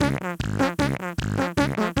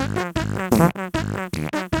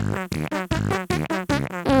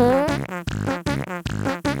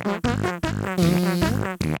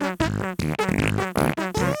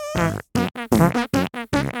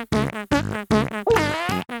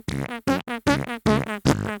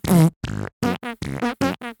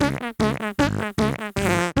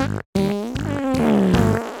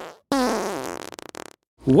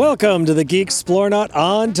Welcome to the Geek Explorenaut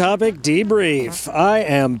On Topic Debrief. I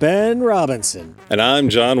am Ben Robinson. And I'm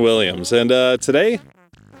John Williams. And today,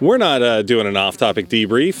 we're not doing an off-topic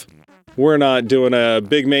debrief. We're not doing a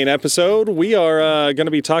big main episode. We are going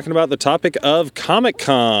to be talking about the topic of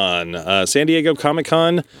Comic-Con. San Diego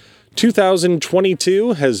Comic-Con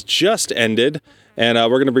 2022 has just ended. And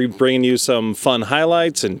we're going to be bringing you some fun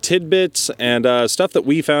highlights and tidbits and stuff that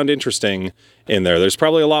we found interesting in there. There's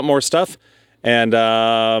probably a lot more stuff. And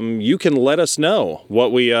you can let us know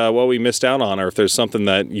what we missed out on, or if there's something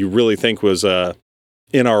that you really think was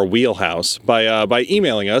in our wheelhouse by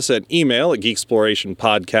emailing us at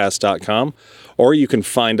email@geeksplorationpodcast.com, or you can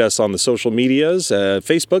find us on the social medias,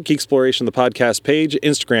 Facebook, Geek Exploration, the podcast page,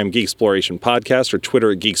 Instagram, Geek Exploration Podcast, or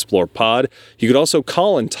Twitter at GeekSplorePod. You could also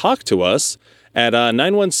call and talk to us at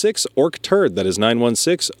 916-ORC-TURD. That is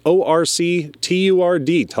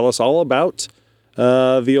 916-ORC-TURD. Tell us all about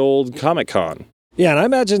the old Comic-Con. Yeah, and I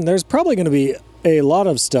imagine there's probably going to be a lot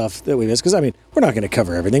of stuff that we missed, because, I mean, we're not going to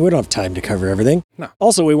cover everything. We don't have time to cover everything. No.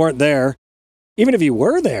 Also, we weren't there. Even if you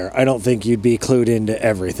were there, I don't think you'd be clued into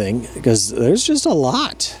everything, because there's just a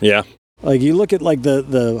lot. Yeah. Like, you look at, like,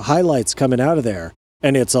 the highlights coming out of there,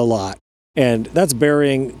 and it's a lot. And that's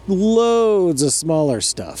burying loads of smaller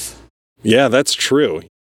stuff. Yeah, that's true.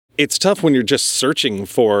 It's tough when you're just searching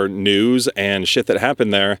for news and shit that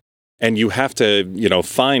happened there, and you have to,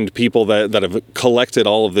 find people that have collected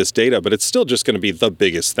all of this data, but it's still just going to be the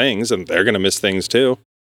biggest things, and they're going to miss things too.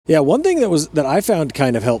 Yeah, one thing that I found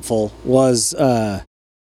kind of helpful was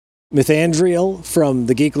Mythandriel from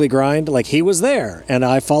the Geekly Grind. Like, he was there, and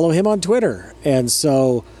I follow him on Twitter, and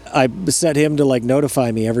so I set him to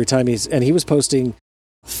notify me every time he was posting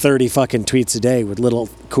 30 fucking tweets a day with little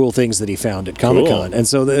cool things that he found at Comic-Con. Cool. And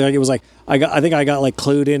so it was like, I think I got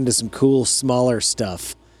clued into some cool smaller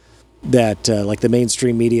stuff that the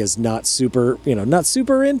mainstream media is not super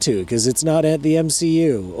into, because it's not at the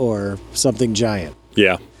MCU or something giant.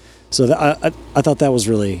 Yeah. So I thought that was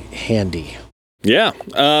really handy. Yeah.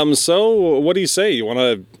 So what do you say? You want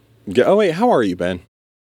to get... Oh, wait, how are you, Ben?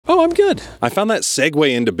 Oh, I'm good. I found that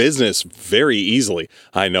segue into business very easily.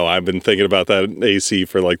 I know, I've been thinking about that AC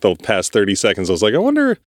for the past 30 seconds. I was like, I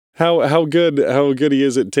wonder how good he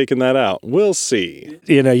is at taking that out. We'll see.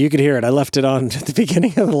 You could hear it. I left it on at the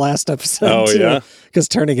beginning of the last episode. Oh, yeah? Because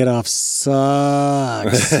turning it off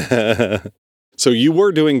sucks. So you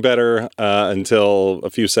were doing better until a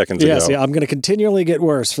few seconds ago. Yes, yeah, I'm going to continually get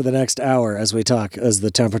worse for the next hour as we talk, as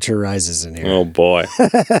the temperature rises in here. Oh, boy.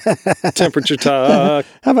 Temperature talk.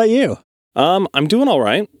 How about you? I'm doing all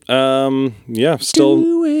right. Yeah, still...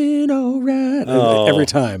 Doing all right. Oh. Every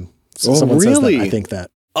time someone really? says that, I think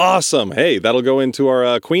that. Awesome. Hey, that'll go into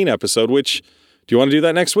our Queen episode, which... Do you want to do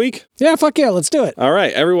that next week? Yeah, fuck yeah, let's do it. All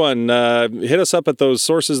right, everyone, hit us up at those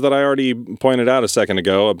sources that I already pointed out a second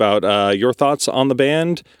ago about your thoughts on the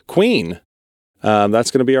band Queen. That's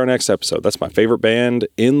going to be our next episode. That's my favorite band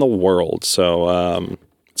in the world. So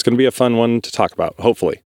it's going to be a fun one to talk about,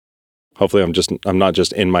 hopefully. Hopefully I'm not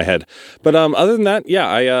just in my head. But other than that, yeah,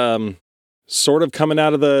 I sort of coming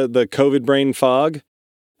out of the COVID brain fog.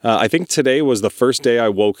 I think today was the first day I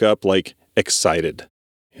woke up excited.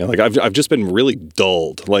 Yeah, I've just been really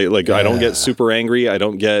dulled. I don't get super angry. I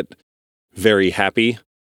don't get very happy.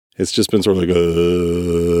 It's just been sort of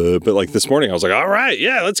but this morning I was like, all right,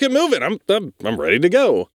 yeah, let's get moving. I'm ready to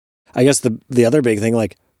go. I guess the other big thing,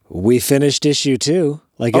 we finished issue 2.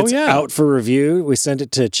 It's out for review. We sent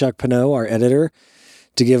it to Chuck Pinot, our editor,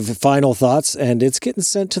 to give final thoughts, and it's getting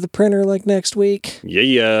sent to the printer next week.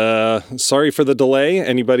 Yeah. Sorry for the delay.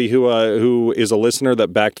 Anybody who is a listener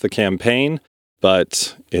that backed the campaign.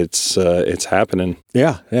 But it's happening.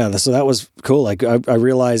 Yeah. So that was cool. I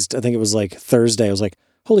realized, I think it was Thursday. I was like,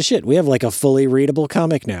 holy shit, we have a fully readable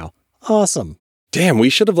comic now. Awesome. Damn, we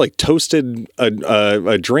should have toasted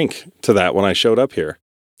a drink to that when I showed up here.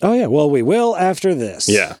 Oh yeah. Well, we will after this.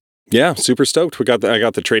 Yeah. Yeah. Super stoked. I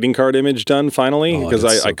got the trading card image done finally, because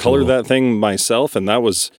I colored that thing myself, and that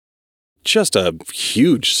was just a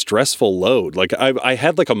huge stressful load. I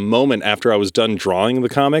had a moment after I was done drawing the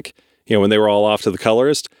comic. When they were all off to the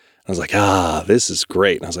colorist, I was like, this is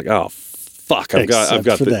great. And I was like, oh, fuck, I've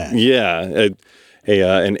got that. Yeah,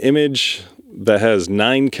 an image that has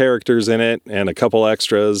 9 characters in it and a couple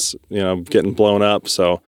extras, getting blown up.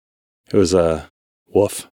 So it was a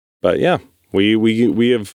woof. But yeah, we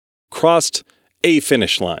have crossed a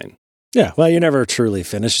finish line. Yeah, well, you're never truly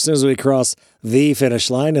finished. As soon as we cross the finish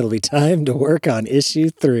line, it'll be time to work on issue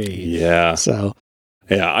 3. Yeah. So,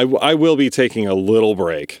 yeah, I will be taking a little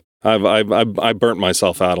break. I burnt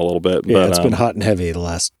myself out a little bit. Yeah, but, it's been hot and heavy the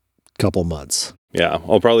last couple months. Yeah,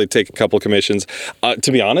 I'll probably take a couple commissions.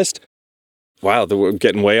 To be honest, Wow, we're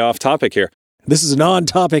getting way off topic here. This is an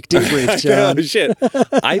on-topic debrief, John. Oh, shit.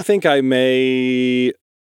 I think I may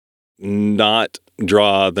not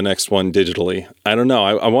draw the next one digitally. I don't know.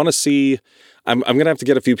 I want to see. I'm going to have to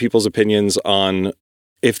get a few people's opinions on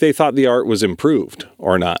if they thought the art was improved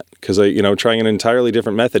or not. Because trying an entirely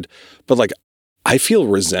different method. But like, I feel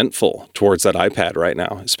resentful towards that iPad right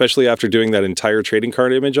now, especially after doing that entire trading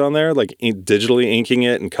card image on there, like digitally inking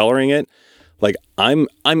it and coloring it. Like I'm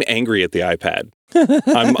angry at the iPad.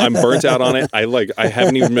 I'm burnt out on it. I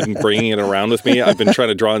haven't even been bringing it around with me. I've been trying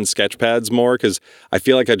to draw in sketch pads more because I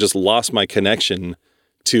feel like I just lost my connection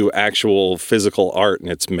to actual physical art,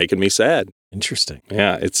 and it's making me sad. Interesting.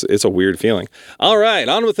 Yeah, it's a weird feeling. All right,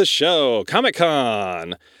 on with the show.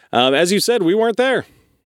 Comic-Con. As you said, we weren't there.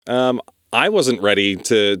 I wasn't ready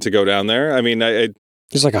to go down there. I mean,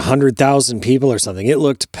 there's like 100,000 people or something. It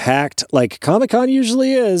looked packed like Comic-Con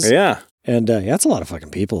usually is. Yeah. And that's a lot of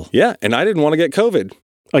fucking people. Yeah, and I didn't want to get COVID.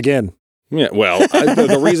 Again. Yeah, well,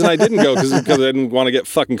 the reason I didn't go is because I didn't want to get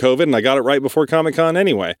fucking COVID, and I got it right before Comic-Con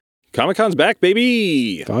anyway. Comic-Con's back,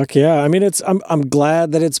 baby! Fuck yeah. I mean, I'm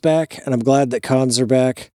glad that it's back, and I'm glad that cons are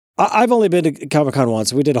back. I've only been to Comic-Con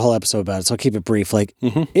once. We did a whole episode about it, so I'll keep it brief. Like,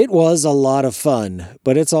 It was a lot of fun,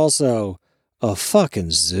 but it's also a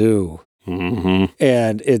fucking zoo. Mm-hmm.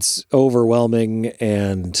 And it's overwhelming,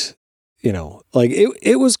 and... like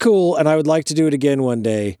it was cool, and I would like to do it again one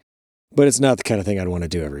day, but it's not the kind of thing I'd want to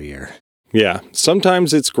do every year. Yeah.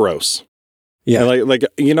 Sometimes it's gross. Yeah. And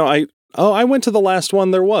I went to the last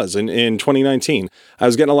one there was in 2019. I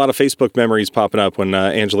was getting a lot of Facebook memories popping up when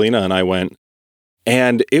Angelina and I went,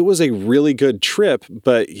 and it was a really good trip,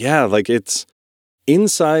 but yeah, like it's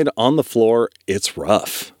inside on the floor, it's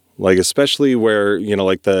rough. Like, especially where,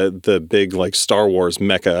 like the big, like, Star Wars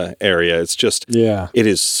mecha area. It's just, it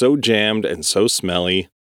is so jammed and so smelly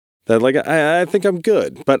that, like, I think I'm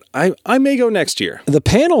good. But I may go next year. The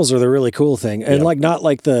panels are the really cool thing. And, not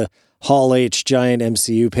like the Hall H giant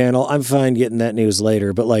MCU panel. I'm fine getting that news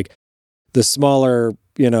later. But, like, the smaller,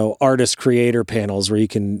 artist creator panels where you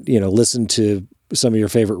can, listen to some of your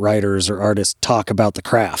favorite writers or artists talk about the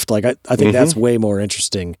craft. Like, I think that's way more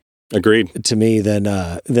interesting. Agreed. To me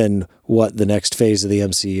than what the next phase of the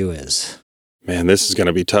MCU is. Man, this is going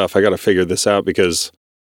to be tough. I got to figure this out because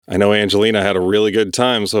I know Angelina had a really good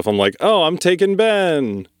time. So if I'm like, oh, I'm taking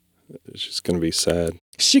Ben, it's just going to be sad.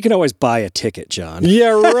 She can always buy a ticket, John.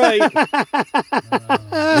 Yeah, right.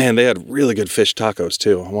 Man, they had really good fish tacos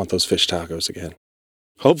too. I want those fish tacos again.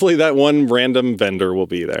 Hopefully that one random vendor will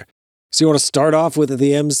be there. So you want to start off with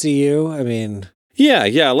the MCU? I mean...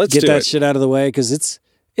 Yeah, let's get that shit out of the way because it's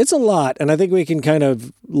a lot, and I think we can kind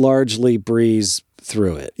of largely breeze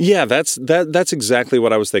through it. Yeah, that's exactly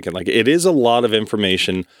what I was thinking. Like, it is a lot of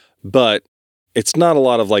information, but it's not a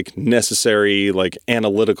lot of, like, necessary, like,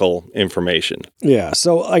 analytical information. Yeah,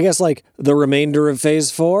 so I guess, like, the remainder of Phase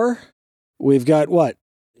 4, we've got, what?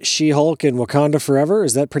 She-Hulk and Wakanda Forever?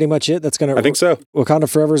 Is that pretty much it? I think so. Wakanda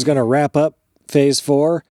Forever is going to wrap up Phase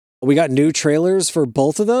 4. We got new trailers for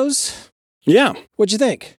both of those? Yeah. What'd you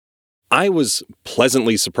think? I was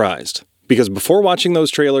pleasantly surprised because before watching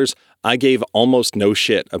those trailers, I gave almost no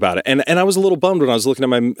shit about it. And I was a little bummed when I was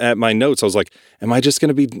looking at my notes. I was like, am I just going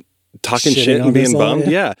to be talking shit and being bummed?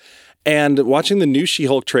 Yeah. And watching the new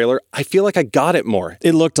She-Hulk trailer, I feel like I got it more.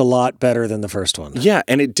 It looked a lot better than the first one. Yeah.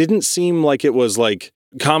 And it didn't seem like it was like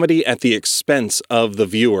comedy at the expense of the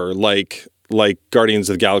viewer, like Guardians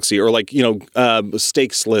of the Galaxy or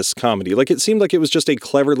stakesless comedy. Like it seemed like it was just a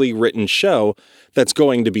cleverly written show that's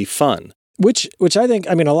going to be fun. Which I think,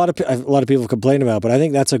 I mean, a lot of people complain about, but I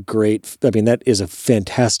think that's that is a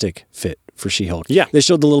fantastic fit for She-Hulk. Yeah. They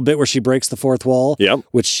showed the little bit where she breaks the fourth wall,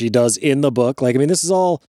 which she does in the book. Like, I mean, this is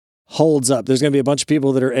all holds up. There's going to be a bunch of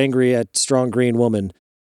people that are angry at Strong Green Woman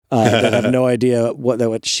that have no idea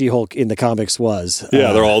what She-Hulk in the comics was.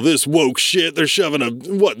 Yeah, they're all this woke shit. They're shoving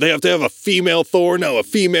they have to have a female Thor, no, a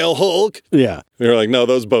female Hulk? Yeah. They're like, no,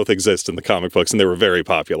 those both exist in the comic books, and they were very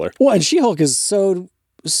popular. Well, and She-Hulk is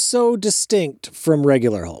so distinct from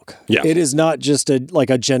regular Hulk. Yeah. It is not just a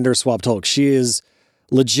gender-swapped Hulk. She is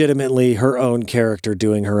legitimately her own character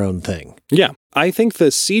doing her own thing. Yeah. I think the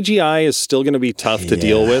CGI is still going to be tough to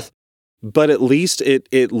deal with. But at least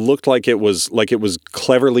it looked like it was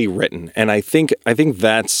cleverly written. And I think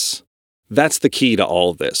that's the key to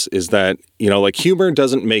all of this is that, humor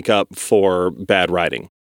doesn't make up for bad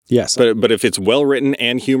writing. Yes. But if it's well written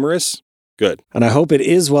and humorous, good. And I hope it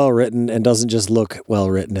is well written and doesn't just look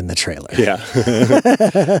well written in the trailer. Yeah.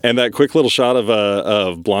 And that quick little shot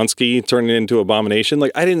of Blonsky turning into Abomination,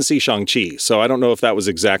 like I didn't see Shang-Chi, so I don't know if that was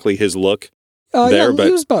exactly his look. there, but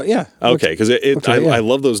he was about, yeah. okay, because Okay, yeah. I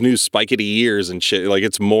love those new spikety ears and shit. Like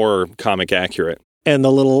it's more comic accurate. And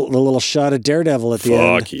the little shot of Daredevil at the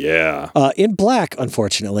end. Fuck yeah. In black,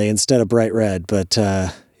 unfortunately, instead of bright red, but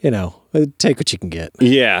take what you can get.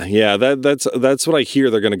 Yeah. That's what I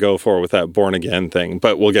hear they're going to go for with that Born Again thing.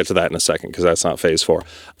 But we'll get to that in a second because that's not Phase 4.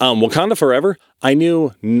 Wakanda Forever, I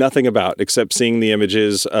knew nothing about except seeing the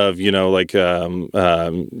images of Shuri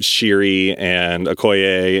and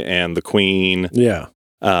Okoye and the Queen. Yeah.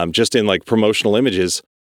 Just in like promotional images.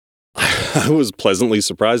 I was pleasantly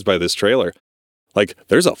surprised by this trailer. Like,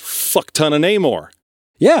 there's a fuck ton of Namor.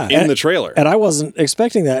 Yeah. In the trailer. And I wasn't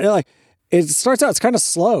expecting that. Like, it starts out, it's kind of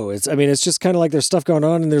slow. It's just kind of like there's stuff going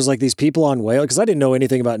on and there's like these people on whale, because I didn't know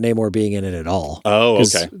anything about Namor being in it at all. Oh,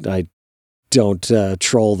 okay. I don't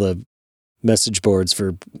troll the message boards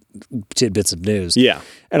for tidbits of news. Yeah.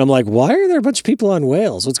 And I'm like, why are there a bunch of people on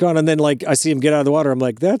whales? What's going on? And then like I see him get out of the water. I'm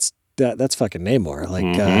like, that's fucking Namor.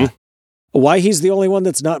 Like, why he's the only one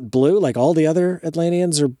that's not blue? Like all the other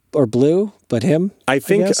Atlanteans are blue, but him. I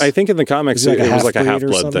think in the comics it was like a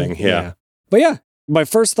half-blood thing. Yeah. But yeah, my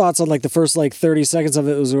first thoughts on like the first like 30 seconds of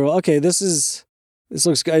it was, okay, this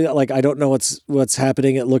looks like, I don't know what's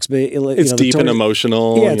happening. It looks it's deep and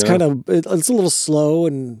emotional. Yeah, it's kind of it's a little slow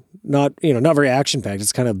and not very action packed.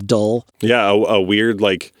 It's kind of dull. Yeah, a weird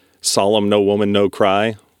like solemn no woman no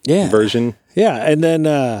cry version. Yeah, and then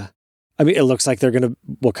it looks like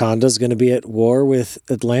Wakanda's gonna be at war with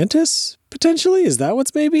Atlantis potentially. Is that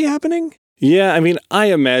what's maybe happening? Yeah, I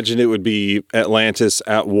imagine it would be Atlantis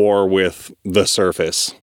at war with the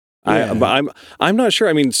surface. Yeah. I'm not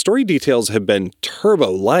sure. Story details have been turbo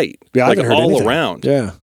light, like all around.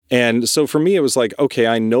 Yeah. And so for me, it was like, okay,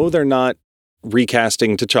 I know they're not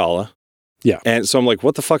recasting T'Challa. Yeah. And so I'm like,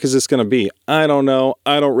 what the fuck is this going to be? I don't know.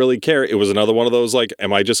 I don't really care. It was another one of those, like,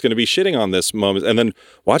 am I just going to be shitting on this moment? And then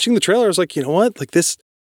watching the trailer, I was like, you know what? Like this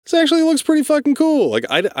actually looks pretty fucking cool. Like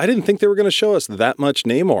I didn't think they were going to show us that much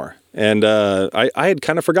Namor. And I had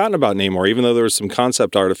kind of forgotten about Namor, even though there was some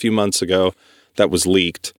concept art a few months ago that was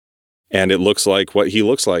leaked. And it looks like what he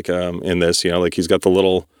looks like in this, like he's got the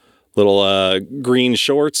little green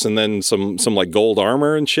shorts and then some like gold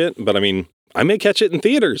armor and shit. But I may catch it in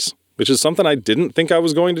theaters, which is something I didn't think I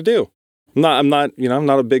was going to do. I'm not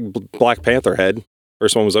a big Black Panther head.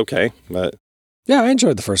 First one was okay, but yeah, I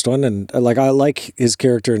enjoyed the first one, and I like his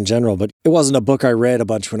character in general, but it wasn't a book I read a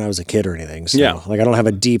bunch when I was a kid or anything. So, yeah, like I don't have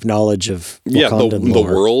a deep knowledge of Wakandan the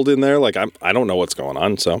world in there. Like I don't know what's going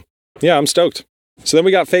on. So yeah, I'm stoked. So then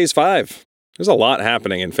we got Phase 5. There's a lot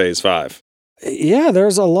happening in Phase 5. Yeah,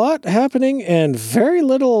 there's a lot happening, and very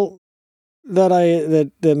little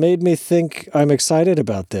that made me think I'm excited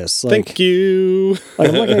about this. Like, thank you. Like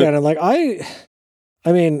I'm looking at it, like I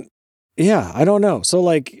don't know. So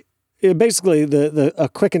like. Basically, a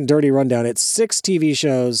quick and dirty rundown. It's 6 TV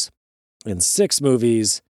shows and 6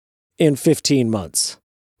 movies in 15 months,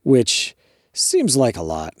 which seems like a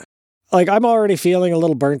lot. Like, I'm already feeling a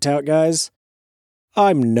little burnt out, guys.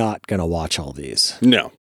 I'm not going to watch all these.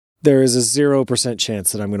 No. There is a 0%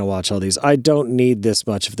 chance that I'm going to watch all these. I don't need this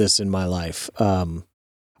much of this in my life. I'm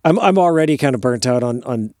already kind of burnt out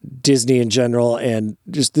on Disney in general, and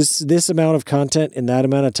just this amount of content in that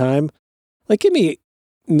amount of time. Like, give me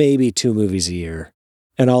maybe 2 movies a year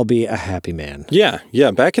and I'll be a happy man. Yeah.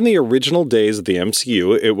 Back in the original days of the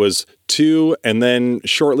MCU, it was 2, and then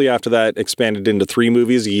shortly after that expanded into 3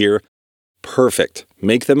 movies a year. Perfect.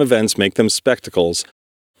 Make them events, make them spectacles.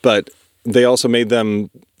 But they also made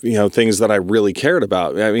them, things that I really cared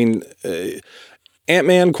about. Ant-Man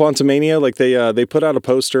Quantumania, like they put out a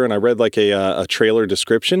poster and I read like a trailer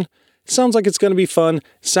description. Sounds like it's going to be fun.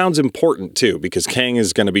 Sounds important too, because Kang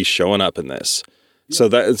is going to be showing up in this. So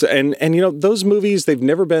that's, and those movies, they've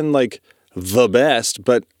never been like the best,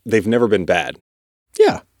 but they've never been bad.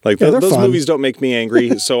 Yeah. Like those movies don't make me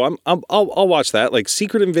angry. So I'll watch that. Like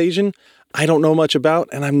Secret Invasion, I don't know much about,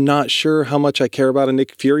 and I'm not sure how much I care about a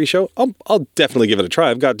Nick Fury show. I'll definitely give it a try.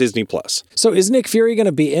 I've got Disney Plus. So is Nick Fury going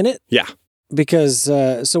to be in it? Yeah. Because,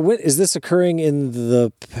 when is this occurring in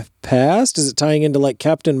the past? Is it tying into like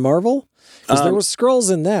Captain Marvel? Because there were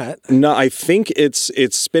Skrulls in that. No, I think it's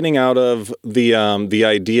spinning out of the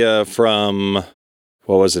idea from,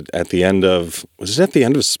 what was it, at the end of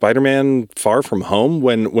Spider-Man Far From Home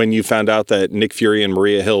when you found out that Nick Fury and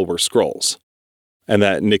Maria Hill were Skrulls and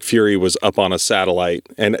that Nick Fury was up on a satellite.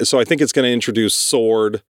 And so I think it's going to introduce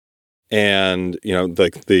Sword and,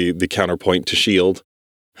 the counterpoint to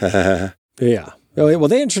S.H.I.E.L.D. Yeah. Well,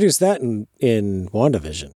 they introduced that in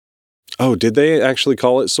WandaVision. Oh, did they actually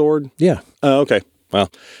call it Sword? Yeah. Oh, okay.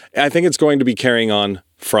 Well, I think it's going to be carrying on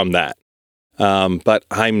from that. But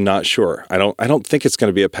I'm not sure. I don't think it's going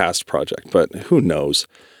to be a past project, but who knows?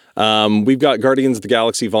 We've got Guardians of the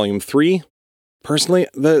Galaxy Volume 3. Personally,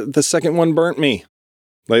 the second one burnt me.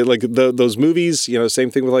 Those movies,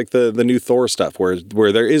 same thing with like the new Thor stuff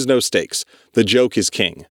where there is no stakes. The joke is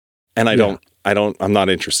king. And I'm not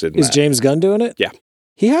interested in Is that. James Gunn doing it? Yeah.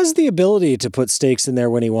 He has the ability to put stakes in there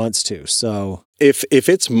when he wants to. So If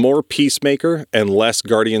it's more Peacemaker and less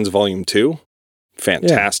Guardians Volume 2,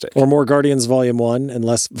 fantastic. or more Guardians Volume 1 and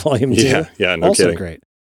less Volume 2. Yeah, no also kidding. Great.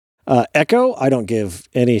 Echo, I don't give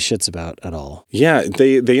any shits about at all. Yeah,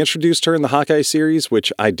 they introduced her in the Hawkeye series,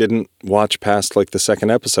 which I didn't watch past like the second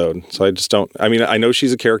episode. So I just don't. I mean, I know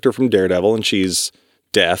she's a character from Daredevil and she's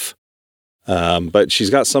deaf, but she's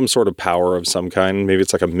got some sort of power of some kind. Maybe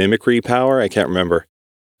it's like a mimicry power. I can't remember.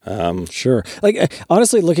 Sure. Like,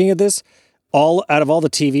 honestly, looking at this, out of all the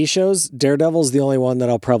TV shows, Daredevil's the only one that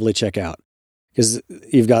I'll probably check out. Because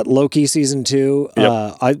you've got Loki season 2.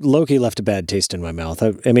 Yep. Loki left a bad taste in my mouth.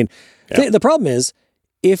 I mean, the problem is,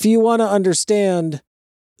 if you want to understand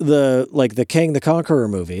the Kang the Conqueror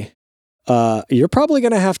movie, you're probably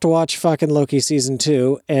going to have to watch fucking Loki season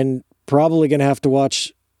 2 and probably going to have to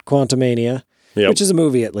watch Quantumania, which is a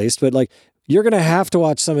movie at least. But like, you're going to have to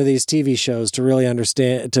watch some of these TV shows to really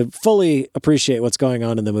understand, to fully appreciate what's going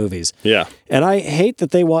on in the movies. Yeah. And I hate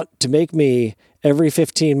that they want to make me every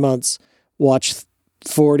 15 months watch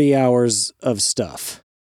 40 hours of stuff.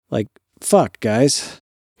 Like, fuck, guys.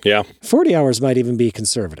 Yeah. 40 hours might even be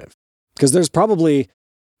conservative. Because there's probably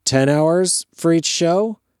 10 hours for each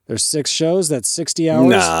show. There's 6 shows. That's 60 hours.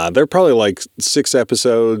 Nah, they're probably like 6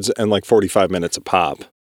 episodes and like 45 minutes a pop.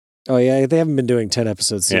 Oh, yeah. They haven't been doing 10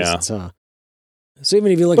 episode seasons, huh? So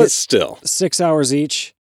even if you look at still 6 hours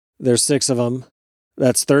each, there's 6 of them.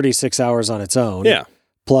 That's 36 hours on its own. Yeah.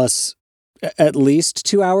 Plus at least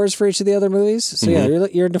 2 hours for each of the other movies. So yeah,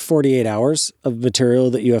 you're into 48 hours of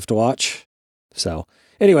material that you have to watch. So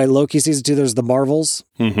anyway, Loki season 2, there's the Marvels,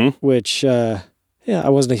 which, I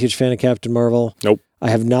wasn't a huge fan of Captain Marvel. Nope.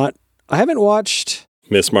 I haven't watched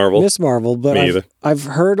Miss Marvel, but I've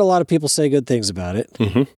heard a lot of people say good things about it.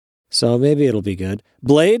 Mm-hmm. So maybe it'll be good.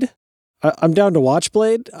 Blade, I'm down to watch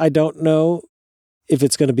Blade. I don't know if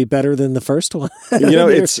it's going to be better than the first one.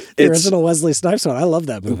 It's the original Wesley Snipes one. I love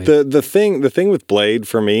that movie. The thing with Blade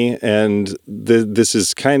for me, and this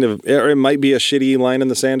is kind of, or it might be a shitty line in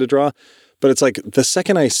the sand to draw, but it's like the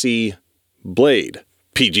second I see Blade,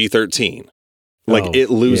 PG-13, like it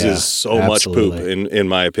loses so much poop in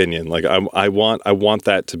my opinion. Like I want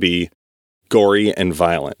that to be gory and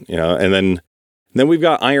violent, and then we've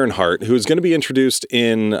got Ironheart, who's going to be introduced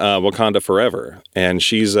in Wakanda Forever, and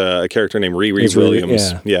she's a character named Riri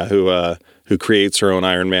Williams, who creates her own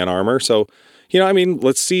Iron Man armor. So,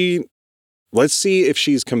 let's see if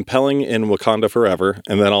she's compelling in Wakanda Forever,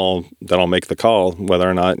 and then I'll make the call whether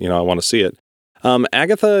or not I want to see it.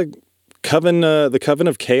 Agatha the Coven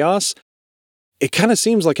of Chaos. It kind of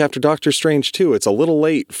seems like after Doctor Strange 2, it's a little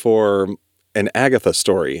late for an Agatha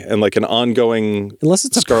story and like an ongoing unless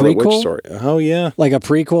it's Scarlet a prequel, Witch story. Oh yeah. Like a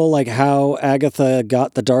prequel, like how Agatha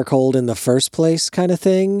got the Darkhold in the first place kind of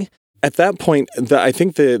thing. At that point, I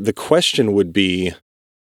think the question would be,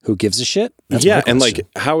 who gives a shit? That's and like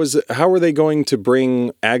how are they going to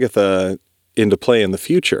bring Agatha into play in the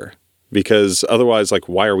future? Because otherwise, like,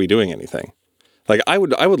 why are we doing anything? Like I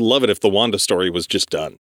would love it if the Wanda story was just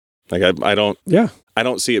done. Like I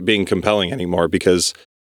don't see it being compelling anymore because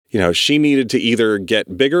she needed to either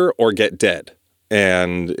get bigger or get dead.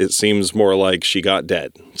 And it seems more like she got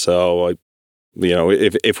dead. So,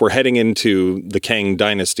 if we're heading into the Kang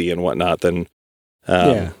dynasty and whatnot, then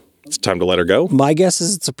it's time to let her go. My guess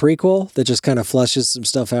is it's a prequel that just kind of flushes some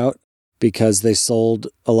stuff out because they sold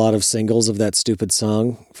a lot of singles of that stupid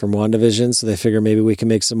song from WandaVision. So they figure maybe we can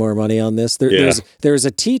make some more money on this. There's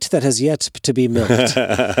a teat that has yet to be milked.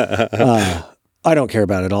 I don't care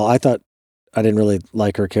about it at all. I didn't really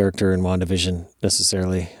like her character in WandaVision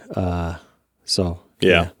necessarily. So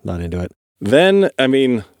not into it. Then,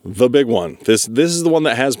 the big one. This is the one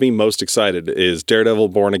that has me most excited is Daredevil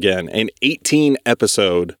Born Again, an 18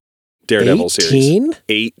 episode Daredevil series.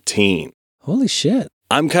 18. Holy shit.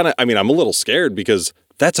 I'm a little scared because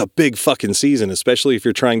that's a big fucking season, especially if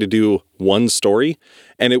you're trying to do one story.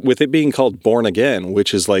 And with it being called Born Again,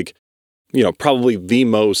 which is like, probably the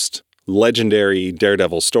most legendary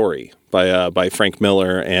Daredevil story by Frank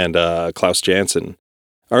Miller and Klaus Janson.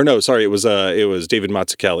 Or no, sorry, it was David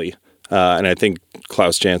Mazzucchelli. And I think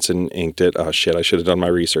Klaus Janson inked it. Oh shit, I should have done my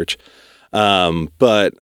research.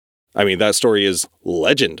 But that story is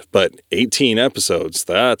legend, but 18 episodes,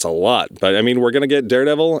 that's a lot. But we're going to get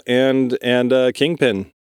Daredevil and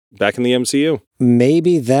Kingpin back in the MCU.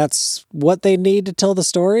 Maybe that's what they need to tell the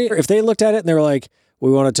story. If they looked at it and they were like,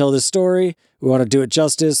 we want to tell this story, we want to do it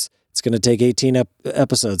justice, it's going to take 18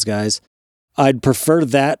 episodes, guys. I'd prefer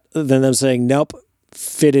that than them saying, nope,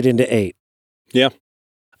 fit it into 8. Yeah.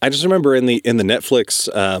 I just remember in the Netflix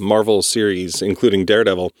Marvel series, including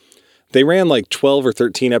Daredevil, they ran like 12 or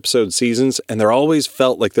 13 episode seasons, and there always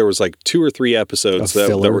felt like there was like 2 or 3 episodes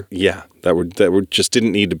that were just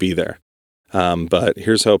didn't need to be there. But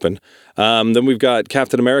here's hoping. Then we've got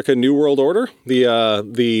Captain America: New World Order,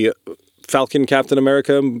 the Falcon Captain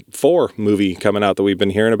America 4 movie coming out that we've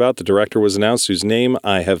been hearing about. The director was announced, whose name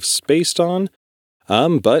I have spaced on,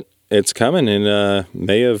 but it's coming in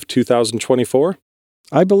May of 2024.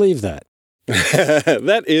 I believe that.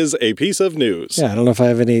 That is a piece of news. Yeah, I don't know if I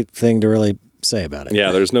have anything to really say about it.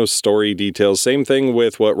 Yeah, there's no story details. Same thing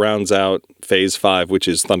with what rounds out Phase 5, which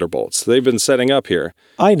is Thunderbolts. They've been setting up here.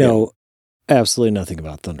 I know absolutely nothing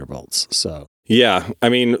about Thunderbolts, so... Yeah, I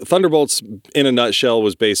mean, Thunderbolts, in a nutshell,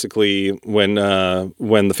 was basically when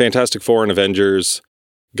the Fantastic Four and Avengers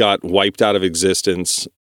got wiped out of existence.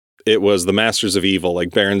 It was the Masters of Evil,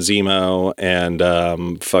 like Baron Zemo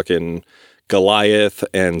and fucking Goliath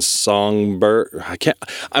and Songbird.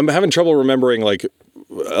 I'm having trouble remembering like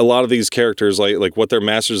a lot of these characters, like what their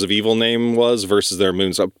Masters of Evil name was versus their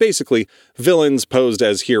moons. So basically, villains posed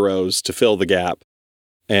as heroes to fill the gap.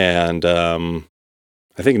 And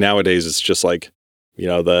I think nowadays it's just like, you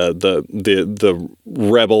know, the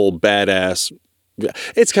rebel badass.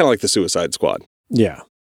 It's kind of like the Suicide Squad. Yeah.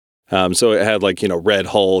 So it had like, you know, Red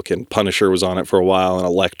Hulk and Punisher was on it for a while and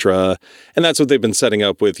Elektra. And that's what they've been setting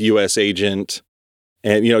up with U.S. Agent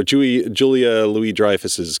and, you know, Julia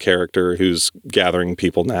Louis-Dreyfus's character who's gathering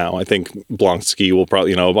people now. I think Blonsky will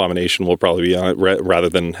probably, you know, Abomination will probably be on it rather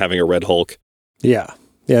than having a Red Hulk. Yeah.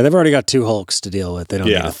 Yeah, they've already got 2 Hulks to deal with. They don't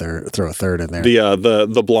need to throw a third in there.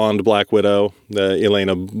 The blonde Black Widow, the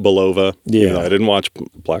Elena Belova. Yeah. You know, I didn't watch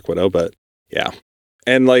Black Widow, but yeah.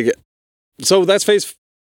 And like, so that's Phase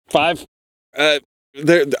 5. I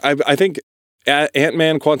think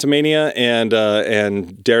Ant-Man, Quantumania,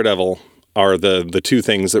 and Daredevil are the 2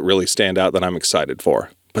 things that really stand out that I'm excited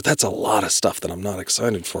for. But that's a lot of stuff that I'm not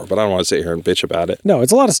excited for. But I don't want to sit here and bitch about it. No,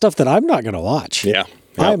 it's a lot of stuff that I'm not going to watch. Yeah.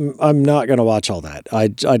 I'm not going to watch all that. I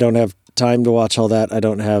don't have time to watch all that. I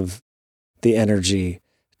don't have the energy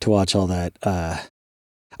to watch all that.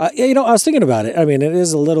 You know, I was thinking about it. I mean, it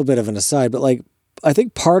is a little bit of an aside, but like, I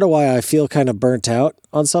think part of why I feel kind of burnt out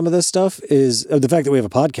on some of this stuff is the fact that we have a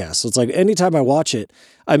podcast. So it's like anytime I watch it,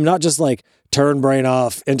 I'm not just like turn brain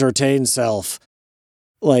off, entertain self.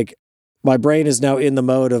 Like my brain is now in the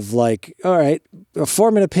mode of like, all right,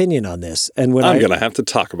 form an opinion on this. And when I'm going to have to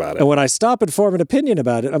talk about it. And when I stop and form an opinion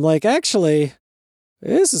about it, I'm like, actually,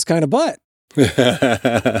 this is kind of butt.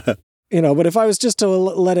 You know, but if I was just to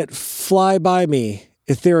let it fly by me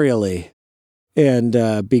ethereally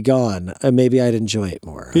and be gone, maybe I'd enjoy it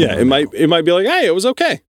more. Yeah, it might be like, hey, it was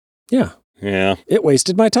okay. Yeah. Yeah. It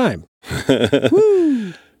wasted my time.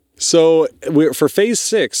 Woo! So for Phase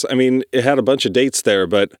 6, I mean, it had a bunch of dates there,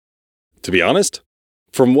 but to be honest,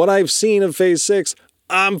 from what I've seen of Phase 6,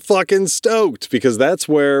 I'm fucking stoked because that's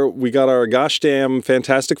where we got our gosh damn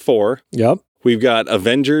Fantastic Four. Yep. We've got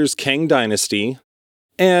Avengers Kang Dynasty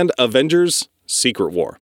and Avengers Secret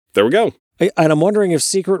War. There we go. And I'm wondering if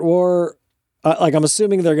Secret War, like I'm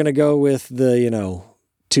assuming they're going to go with the, you know,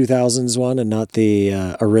 2000s one and not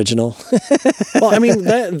the original. Well, I mean,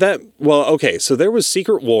 okay, so there was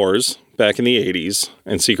Secret Wars back in the 80s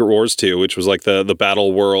and Secret Wars 2, which was like the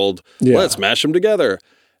battle world. Yeah. Let's mash them together.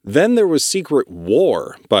 Then there was Secret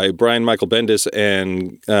War by Brian Michael Bendis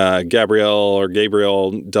and Gabriel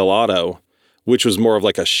Dell'Otto, which was more of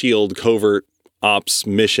like a SHIELD covert ops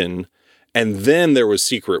mission. And then there was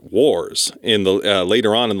Secret Wars in the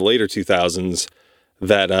later on in the later 2000s.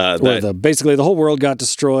 Basically the whole world got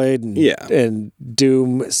destroyed and, yeah. And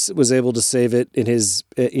Doom was able to save it in his,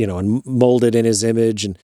 you know, and mold it in his image.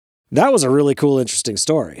 And that was a really cool, interesting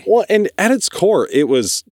story. Well, and at its core, it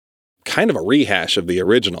was kind of a rehash of the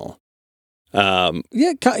original.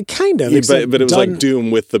 Yeah, kind of. But it was like Doom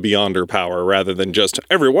with the Beyonder power rather than just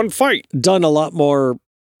everyone fight. Done a lot more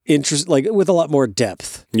interest, like with a lot more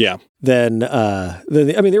depth. Yeah. Than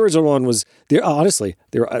the original one was, honestly,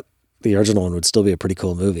 the original one would still be a pretty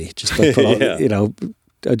cool movie. Just like put on, you know,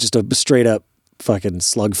 just a straight up fucking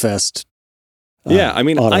slugfest. Yeah, I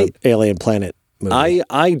mean, on an alien planet movie.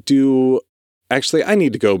 I do actually. I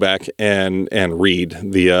need to go back and read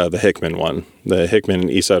the Hickman one, the Hickman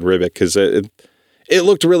Esad Ribic, because it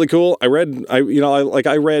looked really cool. I read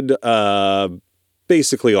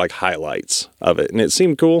basically like highlights of it, and it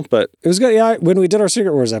seemed cool. But It was good. Yeah, when we did our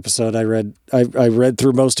Secret Wars episode, I read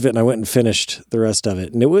through most of it, and I went and finished the rest of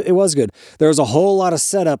it, and it was good. There was a whole lot of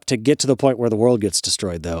setup to get to the point where the world gets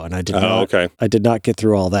destroyed, though, and I did not. okay. I did not get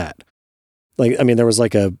through all that. Like, I mean, there was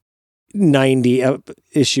like a 90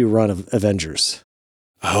 issue run of Avengers.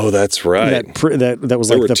 Oh, that's right. That was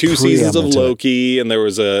there like were the 2 seasons of preamble to it. Loki, and there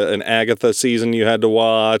was an Agatha season you had to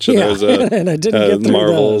watch, and there was a and I didn't get through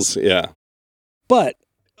Marvels. those. Yeah. But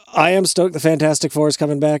I am stoked the Fantastic Four is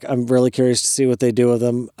coming back. I'm really curious to see what they do with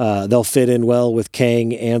them. They'll fit in well with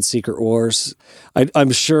Kang and Secret Wars.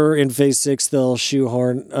 I'm sure in Phase 6 they'll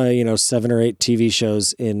shoehorn 7 or 8 TV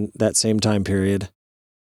shows in that same time period.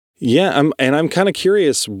 Yeah, I'm kind of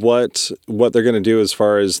curious what they're going to do as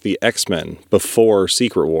far as the X-Men before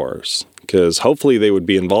Secret Wars, because hopefully they would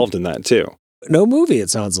be involved in that too. No movie, it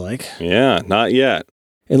sounds like. Yeah, not yet.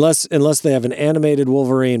 Unless they have an animated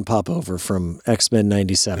Wolverine pop over from X-Men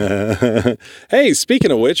 97. Hey,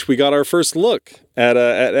 speaking of which, we got our first look at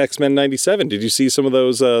X-Men 97. Did you see some of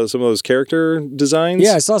those character designs?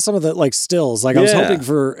 Yeah, I saw some of the like stills. Like I was hoping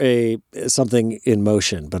for something in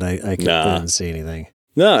motion, but I didn't see anything.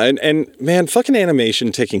 No, and man, fucking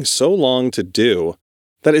animation taking so long to do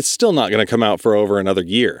that it's still not going to come out for over another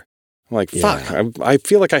year. I'm like, fuck, I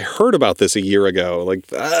feel like I heard about this a year ago.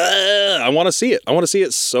 Like, I want to see it. I want to see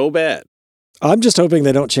it so bad. I'm just hoping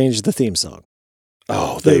they don't change the theme song.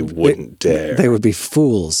 Oh, they wouldn't dare. They would be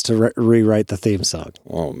fools to rewrite the theme song.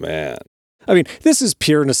 Oh, man. I mean, this is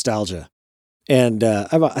pure nostalgia. And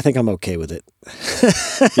I think I'm okay with it.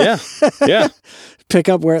 Yeah. Pick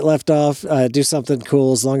up where it left off, do something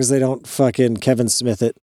cool as long as they don't fucking Kevin Smith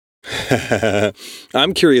it.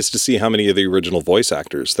 I'm curious to see how many of the original voice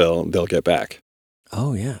actors they'll get back.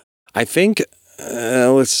 Oh, yeah. I think,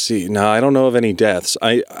 let's see. No, I don't know of any deaths.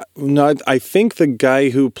 I think the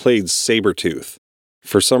guy who played Sabretooth,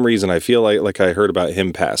 for some reason, I feel like I heard about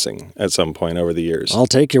him passing at some point over the years. I'll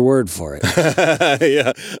take your word for it.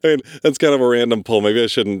 Yeah, I mean, that's kind of a random pull. Maybe I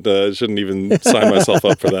shouldn't even sign myself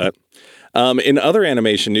up for that. In other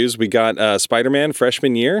animation news, we got Spider-Man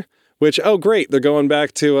Freshman Year, which, oh, great. They're going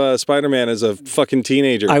back to Spider-Man as a fucking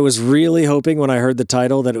teenager. I was really hoping when I heard the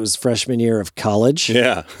title that it was freshman year of college.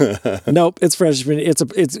 Yeah. Nope, it's freshman.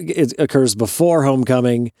 It occurs before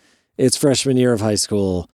homecoming. It's freshman year of high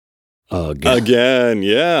school. Again,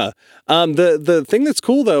 yeah. The thing that's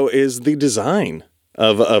cool though is the design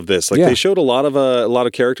of this. Like they showed a lot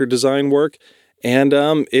of character design work, and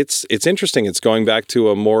it's interesting. It's going back to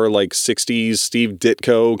a more like 60s Steve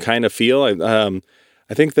Ditko kind of feel.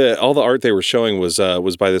 I think that all the art they were showing was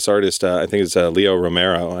by this artist. I think it's Leo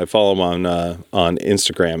Romero. I follow him on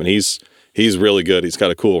Instagram, and he's really good. He's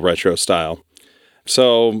got a cool retro style.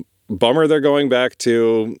 So bummer they're going back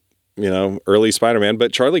to early Spider-Man,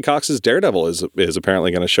 but Charlie Cox's Daredevil is apparently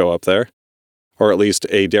going to show up there, or at least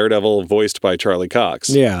a Daredevil voiced by Charlie Cox.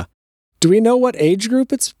 Yeah. Do we know what age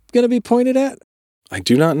group it's going to be pointed at? I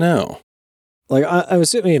do not know. Like I'm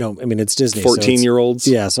assuming, it's Disney. 14-year-olds.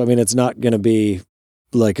 Yeah, so it's not going to be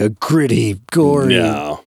like a gritty, gory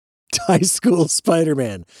high school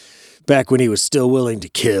Spider-Man back when he was still willing to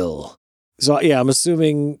kill. So yeah,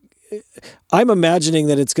 I'm imagining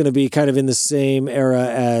that it's going to be kind of in the same era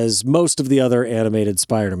as most of the other animated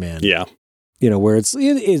Spider-Man. Yeah. Where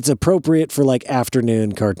it's appropriate for like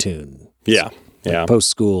afternoon cartoon. Yeah. Like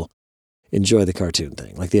post-school, enjoy the cartoon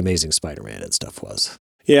thing, like the Amazing Spider-Man and stuff was.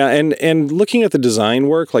 Yeah, and looking at the design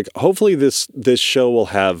work, like hopefully this show will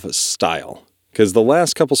have style. Because the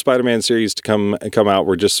last couple Spider-Man series to come out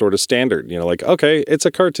were just sort of standard. Like, okay, it's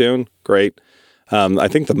a cartoon. Great. I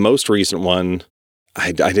think the most recent one,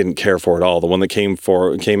 I didn't care for at all. The one that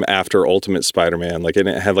came after Ultimate Spider-Man, like it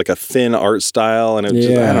had like a thin art style, and just,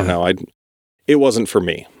 I don't know. It wasn't for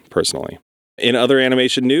me personally. In other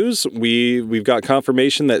animation news, we've got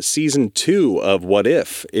confirmation that season 2 of What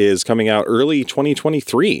If is coming out early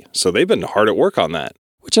 2023. So they've been hard at work on that.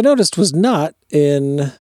 Which I noticed was not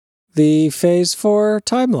in the Phase 4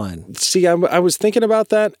 timeline. See, I was thinking about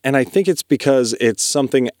that, and I think it's because it's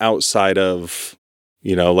something outside of,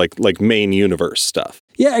 like main universe stuff.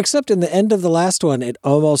 Yeah, except in the end of the last one, it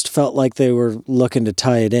almost felt like they were looking to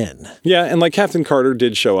tie it in. Yeah, and like Captain Carter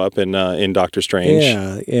did show up in Doctor Strange.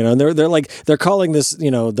 Yeah, and they're calling this,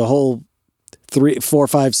 the whole 3, 4,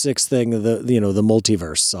 5, 6 thing, the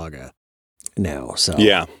multiverse saga now. So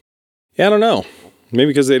yeah, I don't know.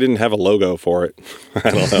 Maybe because they didn't have a logo for it.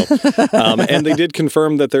 I don't know. And they did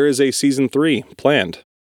confirm that there is a season 3 planned.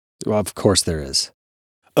 Well, of course there is.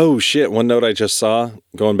 Oh, shit. One note I just saw,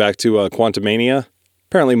 going back to Quantumania,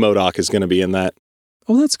 apparently MODOK is going to be in that.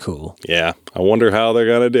 Oh, that's cool. Yeah, I wonder how they're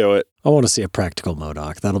going to do it. I want to see a practical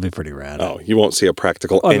MODOK. That'll be pretty rad. Oh, you won't see a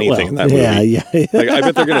practical anything in that movie. Yeah. Like, I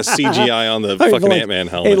bet they're going to CGI on the fucking like, Ant-Man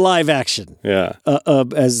helmet. A live action. Yeah.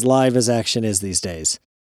 As live as action is these days.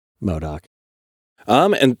 MODOK.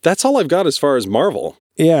 And that's all I've got as far as Marvel.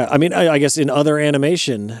 Yeah, I mean, I guess in other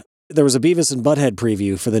animation, there was a Beavis and Butthead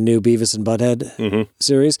preview for the new Beavis and Butthead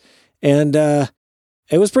series, and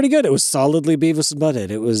it was pretty good. It was solidly Beavis and Butthead.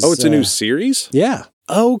 It was. Oh, it's a new series? Yeah.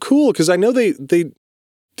 Oh, cool. Because I know they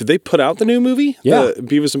did they put out the new movie? Yeah.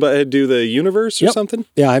 Beavis and Butthead do the universe or something?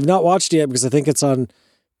 Yeah, I've not watched it yet because I think it's on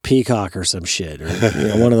Peacock or some shit, or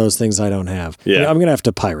one of those things I don't have. Yeah. I'm going to have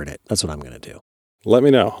to pirate it. That's what I'm going to do. Let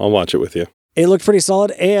me know. I'll watch it with you. It looked pretty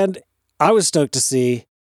solid, and I was stoked to see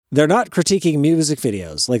they're not critiquing music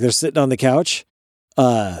videos. Like, they're sitting on the couch.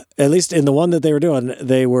 At least in the one that they were doing,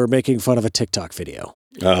 they were making fun of a TikTok video.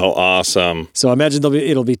 Oh, awesome. So I imagine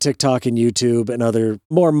it'll be TikTok and YouTube and other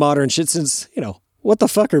more modern shit since, what the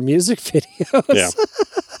fuck are music videos? Yeah.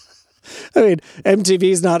 I mean,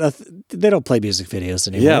 MTV's not they don't play music videos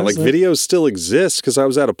anymore. Yeah, like videos still exist because I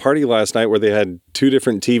was at a party last night where they had two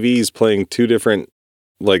different TVs playing two different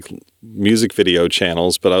like music video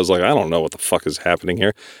channels, but I was like, I don't know what the fuck is happening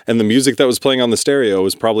here. And the music that was playing on the stereo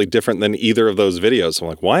was probably different than either of those videos. So I'm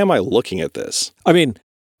like, why am I looking at this? I mean,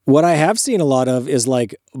 what I have seen a lot of is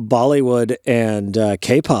like Bollywood and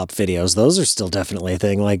K-pop videos. Those are still definitely a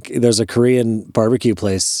thing. Like, there's a Korean barbecue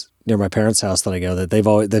place near my parents' house that I go that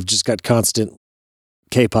they've just got constant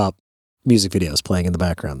K-pop music videos playing in the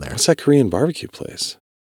background there. What's that Korean barbecue place?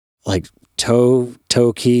 Like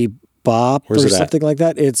Toki Bop Where's or it at? something like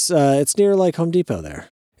that. It's near like Home Depot there.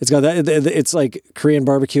 It's got that. It's like Korean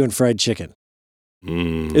barbecue and fried chicken.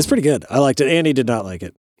 It's pretty good. I liked it. Andy did not like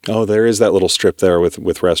it. Oh, there is that little strip there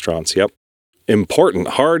with restaurants. Yep. Important,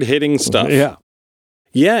 hard-hitting stuff. Yeah.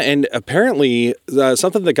 Yeah, and apparently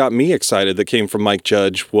something that got me excited that came from Mike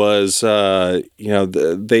Judge was,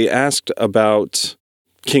 they asked about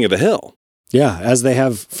King of the Hill. Yeah, as they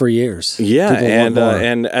have for years. Yeah, People want more.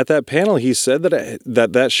 and at that panel, he said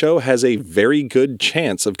that show has a very good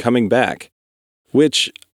chance of coming back,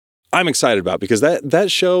 which I'm excited about because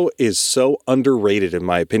that show is so underrated in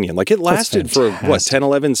my opinion. Like, it lasted for 10,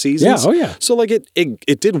 11 seasons. Yeah, oh yeah. So like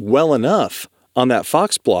it did well enough on that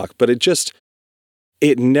Fox block, but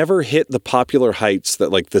it never hit the popular heights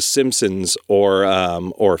that like The Simpsons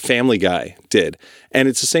or Family Guy did. And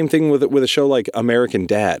it's the same thing with a show like American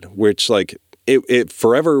Dad, which like it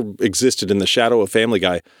forever existed in the shadow of Family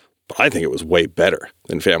Guy. But I think it was way better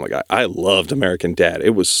than Family Guy. I loved American Dad.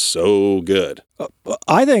 It was so good.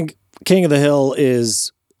 I think King of the Hill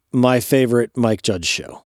is my favorite Mike Judge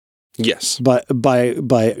show. Yes. By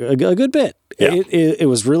a good bit. Yeah. It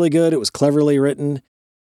was really good. It was cleverly written.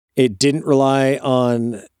 It didn't rely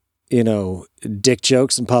on, dick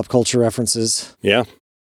jokes and pop culture references. Yeah.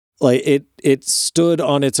 Like, it stood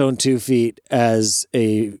on its own 2 feet as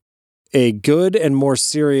a good and more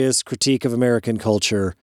serious critique of American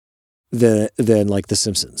culture than like The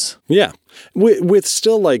Simpsons. Yeah. With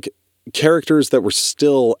still like characters that were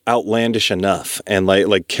still outlandish enough and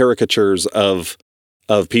like caricatures of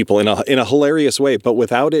people in a hilarious way, but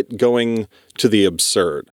without it going to the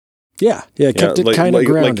absurd. Yeah, it kept it kind of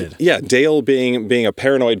grounded. Dale being a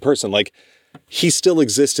paranoid person, like he still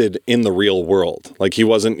existed in the real world. Like he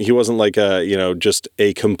wasn't like just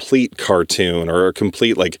a complete cartoon or a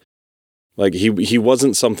complete like he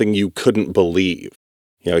wasn't something you couldn't believe.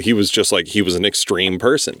 He was just like he was an extreme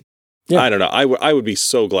person. Yeah. I don't know. I would be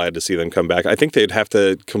so glad to see them come back. I think they'd have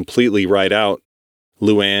to completely write out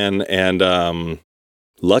Luann and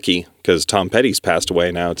Lucky because Tom Petty's passed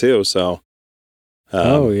away now too. So.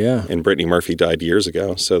 And Brittany Murphy died years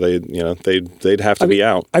ago, so they'd have to be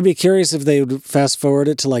out. I'd be curious if they would fast forward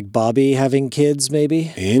it to like Bobby having kids,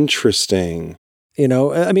 maybe. Interesting.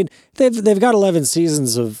 I mean, they've got 11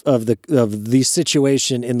 seasons of the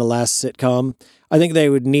situation in the last sitcom. I think they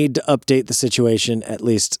would need to update the situation at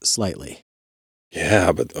least slightly.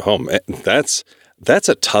 Yeah, but man, that's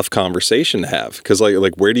a tough conversation to have because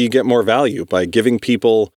like where do you get more value by giving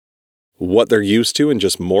people what they're used to and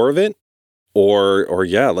just more of it? Or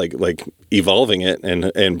like evolving it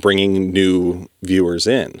and bringing new viewers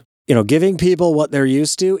in. Giving people what they're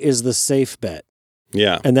used to is the safe bet.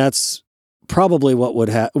 Yeah, and that's probably what would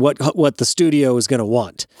what the studio is going to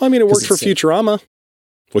want. Well, I mean, it worked for Futurama,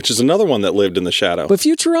 which is another one that lived in the shadow. But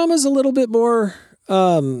Futurama is a little bit more.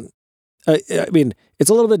 I mean, it's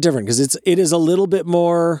a little bit different because it is a little bit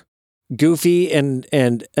more goofy and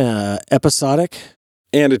episodic.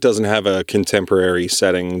 And it doesn't have a contemporary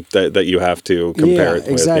setting that you have to compare it with.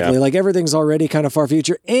 Exactly. Yeah. Like everything's already kind of far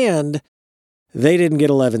future, and they didn't get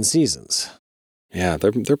 11 seasons. Yeah,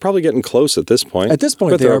 they're probably getting close at this point. At this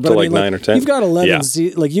point, but they they're are. up to But like 9 or 10. You've got 11.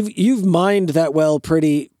 Yeah. Like you've mined that well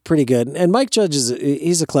pretty good. And Mike Judge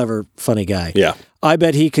he's a clever, funny guy. Yeah. I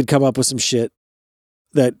bet he could come up with some shit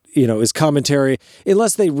that is commentary,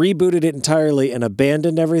 unless they rebooted it entirely and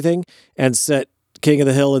abandoned everything and set King of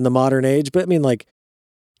the Hill in the modern age. But I mean, like,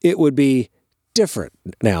 it would be different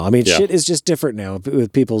now. I mean, shit is just different now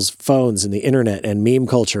with people's phones and the internet and meme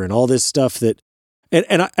culture and all this stuff that,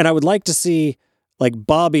 and I would like to see like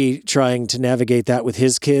Bobby trying to navigate that with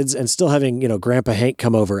his kids and still having, Grandpa Hank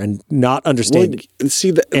come over and not understand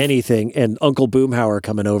anything, and Uncle Boomhauer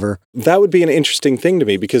coming over. That would be an interesting thing to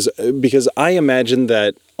me because I imagine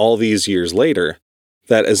that all these years later,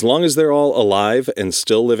 that as long as they're all alive and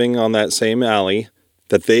still living on that same alley,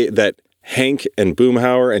 that Hank and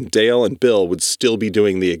Boomhauer and Dale and Bill would still be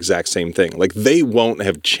doing the exact same thing. Like, they won't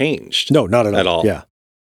have changed. No, not at all. Yeah.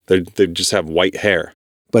 They just have white hair.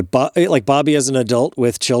 But like Bobby as an adult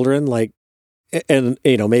with children, like, and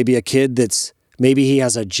maybe a kid maybe he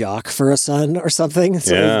has a jock for a son or something.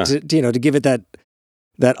 So to give it that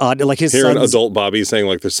odd, like his an adult Bobby saying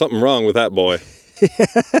like, "There's something wrong with that boy."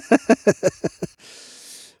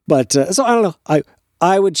 But so I don't know.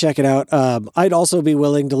 I would check it out. I'd also be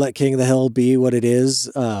willing to let King of the Hill be what it is.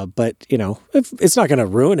 But if it's not going to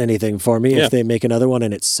ruin anything for me if they make another one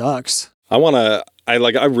and it sucks. I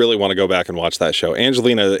really want to go back and watch that show.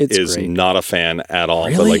 Angelina is great. Not a fan at all.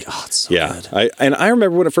 Really? But it's so good. I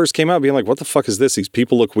remember when it first came out being like, what the fuck is this? These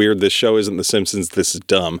people look weird. This show isn't The Simpsons. This is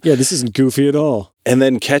dumb. Yeah, this isn't goofy at all. And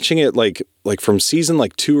then catching it like from season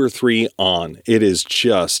like 2 or 3 on, it is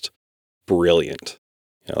just brilliant.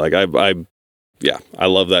 I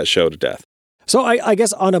love that show to death. So I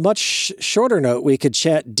guess on a much shorter note, we could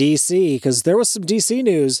chat DC, because there was some DC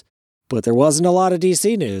news. But there wasn't a lot of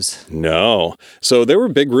DC news. No. So there were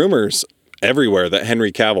big rumors everywhere that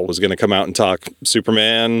Henry Cavill was going to come out and talk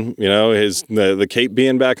Superman, the cape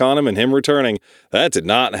being back on him and him returning. That did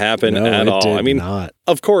not happen at all. I mean,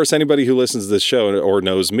 of course, anybody who listens to this show or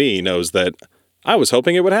knows me knows that I was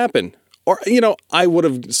hoping it would happen. Or, I would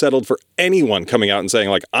have settled for anyone coming out and saying,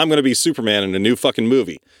 like, I'm going to be Superman in a new fucking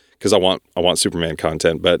movie because I want Superman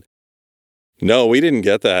content. But no, we didn't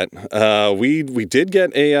get that. We did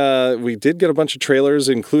get a bunch of trailers,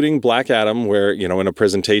 including Black Adam, where, in a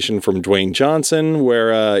presentation from Dwayne Johnson,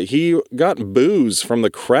 where he got boos from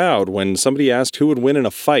the crowd when somebody asked who would win in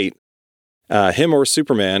a fight, him or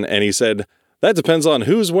Superman, and he said, that depends on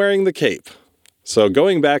who's wearing the cape. So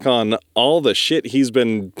going back on all the shit he's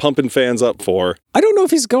been pumping fans up for. I don't know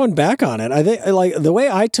if he's going back on it. I think, like, the way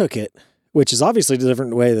I took it, which is obviously a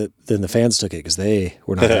different way than the fans took it because they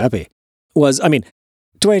were not happy.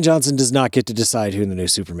 Dwayne Johnson does not get to decide who the new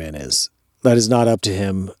Superman is. That is not up to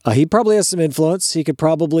him. He probably has some influence. He could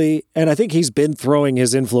probably, and I think he's been throwing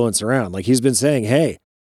his influence around. Like, he's been saying, hey,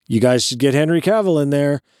 you guys should get Henry Cavill in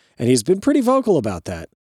there. And he's been pretty vocal about that.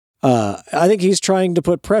 I think he's trying to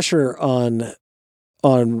put pressure on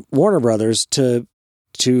Warner Brothers to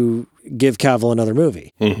give Cavill another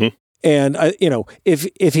movie. Mm-hmm. And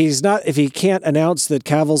if he can't announce that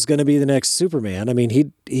Cavill's going to be the next Superman, I mean,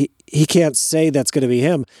 he can't say that's going to be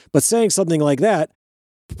him. But saying something like that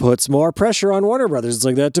puts more pressure on Warner Brothers. It's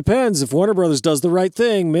like, that depends. If Warner Brothers does the right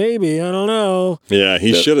thing, maybe, I don't know. Yeah,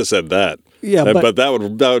 he should have said that. Yeah, but that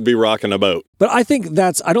would be rocking a boat. But I think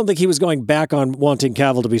I don't think he was going back on wanting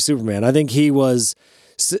Cavill to be Superman. I think he was,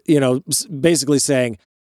 basically saying,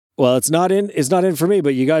 well, it's not in for me,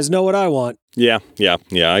 but you guys know what I want. Yeah.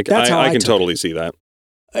 I can totally see that.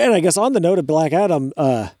 And I guess on the note of Black Adam,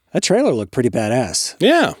 that trailer looked pretty badass.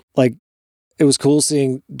 Yeah. Like, it was cool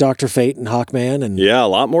seeing Dr. Fate and Hawkman. And yeah, a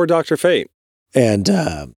lot more Dr. Fate. And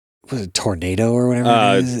was it Tornado or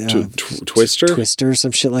whatever? Twister? Twister,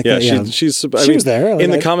 some shit like that. Yeah, she was there. Like,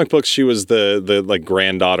 in the comic books, she was the like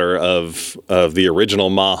granddaughter of the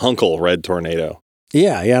original Ma Hunkel Red Tornado.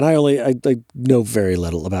 Yeah, and I know very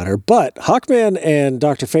little about her, but Hawkman and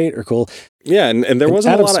Dr. Fate are cool. Yeah, and there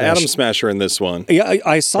wasn't a lot of Atom Smasher in this one. Yeah,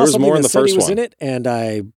 I saw something that said he was in it, and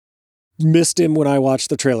I missed him when I watched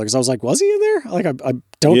the trailer because I was like, was he in there? Like, I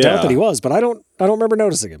don't doubt that he was, but I don't remember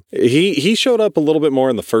noticing him. He showed up a little bit more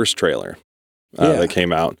in the first trailer that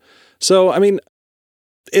came out. So I mean,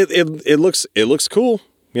 it looks cool.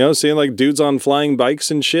 Seeing like dudes on flying bikes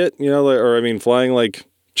and shit. Flying like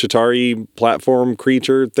Chitauri platform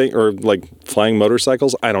creature thing, or like flying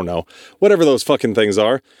motorcycles. I don't know, whatever those fucking things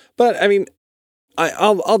are. But I mean,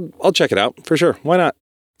 I'll check it out for sure. Why not?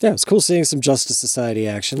 Yeah, it's cool seeing some Justice Society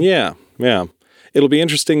action. Yeah. It'll be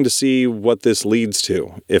interesting to see what this leads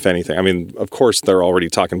to, if anything. I mean, of course, they're already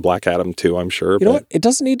talking Black Adam too, I'm sure. You know what? It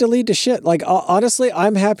doesn't need to lead to shit. Like, honestly,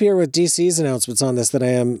 I'm happier with DC's announcements on this than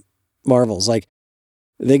I am Marvel's. Like,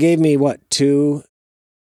 They gave me, what, 2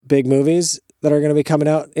 big movies that are going to be coming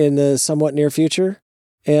out in the somewhat near future.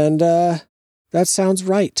 And that sounds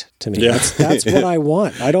right to me. Yeah. That's what I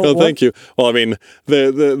want. I don't Well, want... thank you. Well, I mean,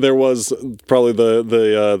 there was probably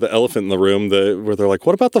the elephant in the room where they're like,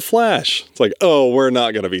 "What about the Flash?" It's like, "Oh, we're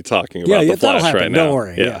not going to be talking about the that'll Flash happen. right now." Don't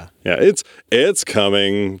worry. Yeah. It's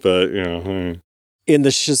coming, but In the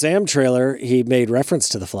Shazam trailer, he made reference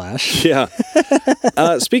to the Flash. Yeah.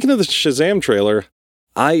 Speaking of the Shazam trailer,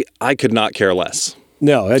 I could not care less.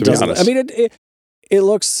 No, it doesn't. honest. I mean, it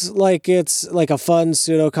looks like it's like a fun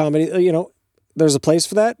pseudo comedy. There's a place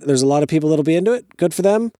for that. There's a lot of people that'll be into it. Good for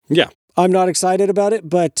them. Yeah. I'm not excited about it,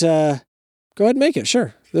 but go ahead and make it.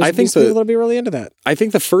 Sure. There's people that'll be really into that. I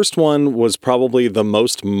think the first one was probably the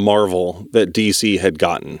most Marvel that DC had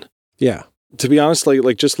gotten. Yeah. To be honest,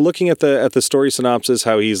 like just looking at the story synopsis,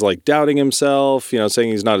 how he's like doubting himself,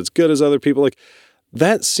 saying he's not as good as other people, like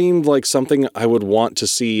that seemed like something I would want to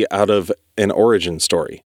see out of an origin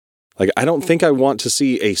story. Like, I don't think I want to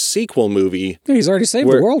see a sequel movie. He's already saved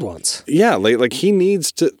the world once. Yeah, like he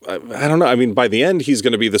needs to, I don't know. I mean, by the end, he's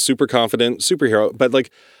going to be the super confident superhero. But like,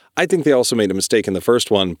 I think they also made a mistake in the first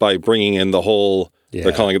one by bringing in the whole,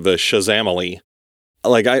 they're calling it the Shazamily.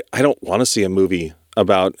 Like, I don't want to see a movie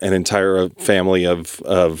about an entire family of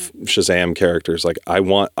Shazam characters. Like, I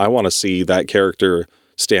want to see that character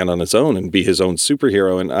stand on its own and be his own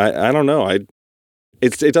superhero. And I don't know.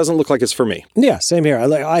 It doesn't look like it's for me. Yeah, same here.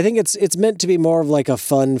 I think it's meant to be more of like a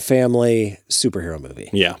fun family superhero movie.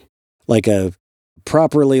 Yeah. Like a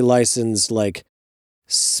properly licensed, like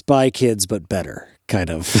Spy Kids, but better kind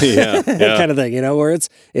of kind of thing, where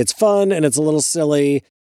it's fun and it's a little silly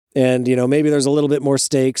and, maybe there's a little bit more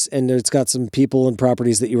stakes and it's got some people and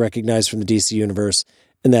properties that you recognize from the DC universe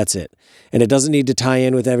and that's it. And it doesn't need to tie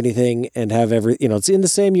in with anything and have it's in the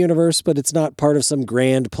same universe, but it's not part of some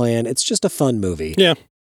grand plan. It's just a fun movie. Yeah.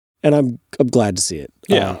 And I'm glad to see it.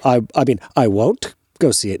 Yeah. I mean, I won't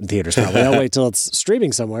go see it in theaters probably. I'll wait till it's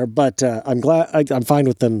streaming somewhere, but I'm glad I'm fine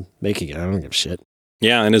with them making it. I don't give a shit.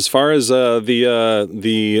 Yeah, and as far as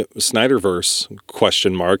the Snyderverse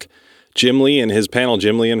question mark, Jim Lee and his panel,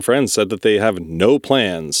 Jim Lee and Friends, said that they have no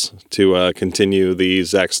plans to continue the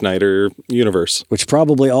Zack Snyder universe. Which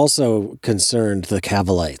probably also concerned the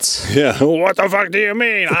Cavalites. Yeah, what the fuck do you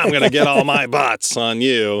mean? I'm going to get all my butts on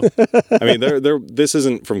you. I mean, this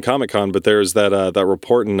isn't from Comic-Con, but there's that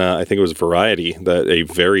report in, I think it was Variety, that a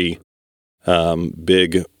very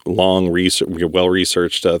big, long,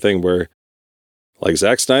 well-researched thing where, like,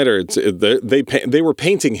 Zack Snyder, they were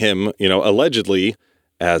painting him, allegedly,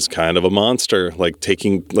 as kind of a monster, like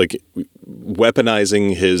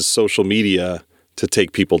weaponizing his social media to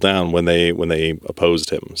take people down when they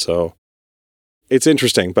opposed him. So it's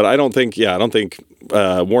interesting, but I don't think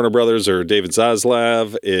Warner Brothers or David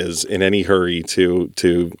Zaslav is in any hurry to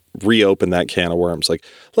reopen that can of worms. Like,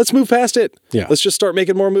 let's move past it. Yeah. Let's just start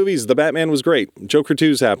making more movies. The Batman was great. Joker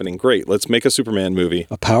 2 is happening. Great. Let's make a Superman movie.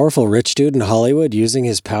 A powerful rich dude in Hollywood using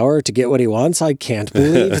his power to get what he wants? I can't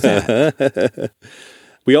believe that.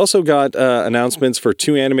 We also got announcements for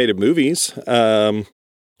 2 animated movies. No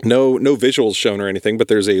visuals shown or anything, but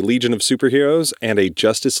there's a Legion of Superheroes and a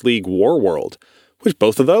Justice League War World. Which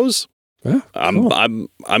both of those, cool.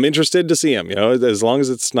 I'm interested to see them. As long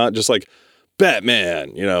as it's not just like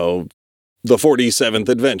Batman, the 47th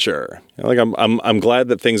adventure. Like I'm glad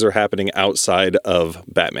that things are happening outside of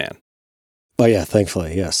Batman. Oh yeah,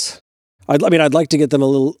 thankfully, yes. I'd like to get them a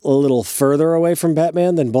little further away from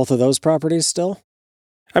Batman than both of those properties still.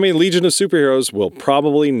 I mean, Legion of Superheroes will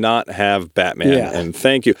probably not have Batman, and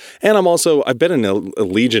thank you. And I've been in a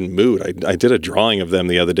Legion mood. I did a drawing of them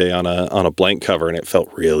the other day on a blank cover, and it felt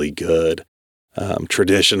really good.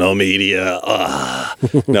 Traditional media,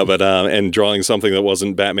 no, but and drawing something that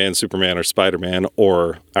wasn't Batman, Superman, or Spider-Man,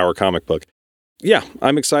 or our comic book. Yeah,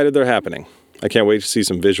 I'm excited they're happening. I can't wait to see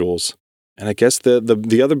some visuals. And I guess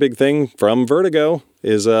the other big thing from Vertigo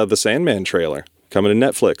is the Sandman trailer coming to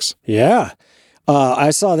Netflix. Yeah. I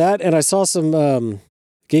saw that, and I saw some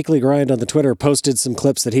Geekly Grind on the Twitter posted some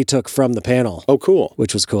clips that he took from the panel. Oh, cool.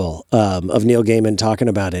 Which was cool, of Neil Gaiman talking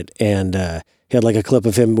about it. And he had like a clip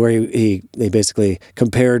of him where he basically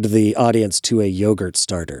compared the audience to a yogurt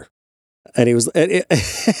starter. And he was,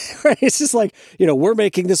 it's just like, we're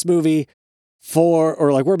making this movie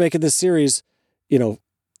we're making this series,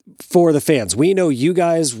 for the fans. We know you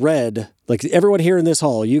guys read, like everyone here in this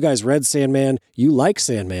hall, you guys read Sandman, you like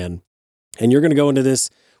Sandman. And you're going to go into this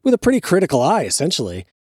with a pretty critical eye, essentially.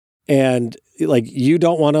 And like, you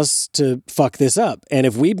don't want us to fuck this up. And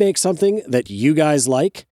if we make something that you guys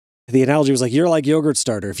like, the analogy was like, you're like yogurt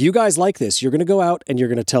starter. If you guys like this, you're going to go out and you're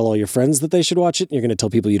going to tell all your friends that they should watch it. And you're going to tell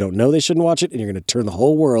people you don't know they shouldn't watch it. And you're going to turn the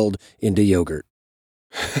whole world into yogurt.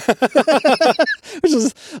 Which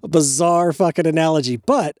is a bizarre fucking analogy.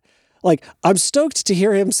 But like, I'm stoked to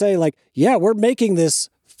hear him say like, yeah, we're making this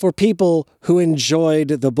for people who enjoyed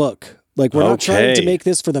the book. Like, we're not trying to make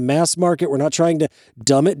this for the mass market. We're not trying to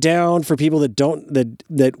dumb it down for people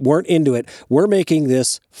that weren't into it. We're making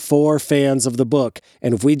this for fans of the book.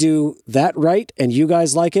 And if we do that right and you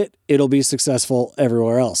guys like it, it'll be successful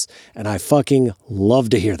everywhere else. And I fucking love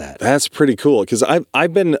to hear that. That's pretty cool. Because I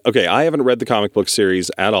haven't read the comic book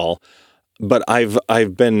series at all, but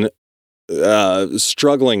I've been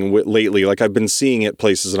struggling with lately. Like, I've been seeing it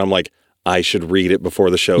places and I'm like, I should read it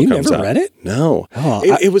before the show comes out. You never read it? No. Oh,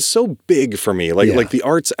 it was so big for me. Like the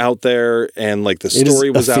art's out there and like the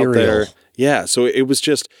story was out there. Yeah. So it was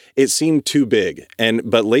just, it seemed too big.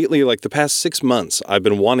 But lately, like the past 6 months, I've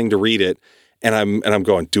been wanting to read it and I'm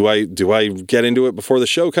going, do I get into it before the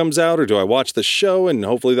show comes out or do I watch the show and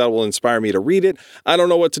hopefully that will inspire me to read it? I don't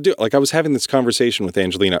know what to do. Like I was having this conversation with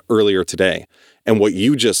Angelina earlier today and what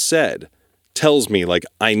you just said tells me like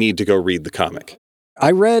I need to go read the comic.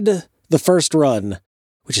 I read the first run,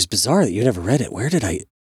 which is bizarre that you never read it. Where did I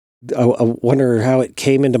wonder how it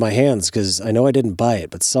came into my hands because I know I didn't buy it,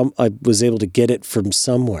 but I was able to get it from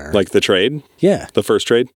somewhere. Like the trade? Yeah. The first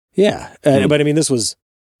trade? Yeah. But I mean, this was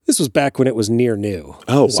back when it was near new.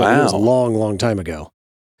 Oh, so wow. It was a long, long time ago.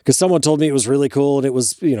 Because someone told me it was really cool and it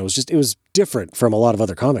was, it was different from a lot of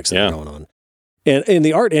other comics that were going on. And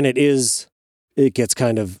the art in it gets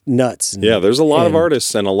kind of nuts. There's a lot of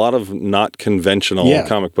artists and a lot of not conventional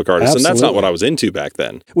comic book artists. Absolutely. And that's not what I was into back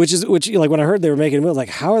then. Which like when I heard they were making it, I was like,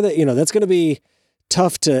 how are they, that's going to be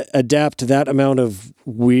tough to adapt that amount of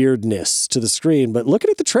weirdness to the screen. But looking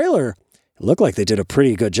at the trailer, it looked like they did a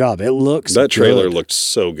pretty good job. It looks That trailer looked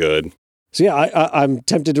so good. So yeah, I'm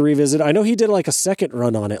tempted to revisit. I know he did like a second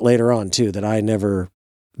run on it later on too that I've never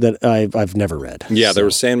read. Yeah, there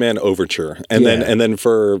was Sandman Overture. And then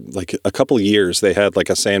for like a couple of years they had like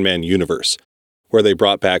a Sandman universe where they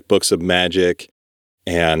brought back books of magic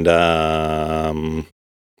and I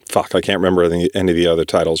can't remember any of the other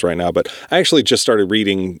titles right now, but I actually just started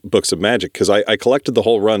reading books of magic because I collected the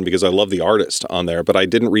whole run because I love the artist on there, but I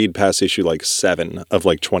didn't read past issue like 7 of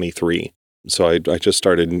like 23. So I just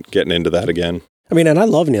started getting into that again. I mean, and I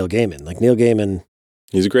love Neil Gaiman. Like Neil Gaiman,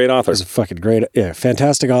 he's a great author. He's a fucking great,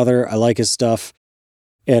 fantastic author. I like his stuff,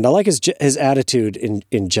 and I like his attitude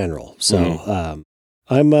in general. So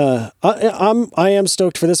I am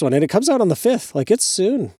stoked for this one, and it comes out on the 5th. Like it's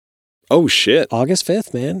soon. Oh shit! August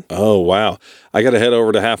 5th, man. Oh wow! I got to head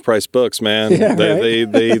over to Half Price Books, man. Yeah,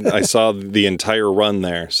 they I saw the entire run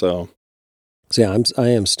there. So yeah, I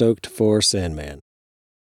am stoked for Sandman.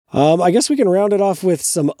 I guess we can round it off with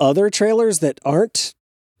some other trailers that aren't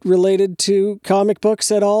related to comic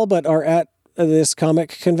books at all, but are at this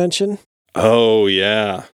comic convention. Oh,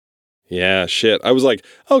 yeah. Yeah, shit. I was like,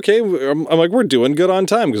 okay, I'm like, we're doing good on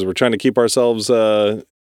time because we're trying to keep ourselves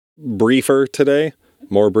briefer today.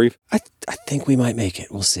 More brief. I think we might make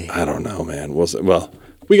it. We'll see. I don't know, man. We'll see. Well,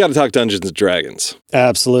 we got to talk Dungeons and Dragons.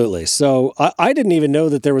 Absolutely. So I didn't even know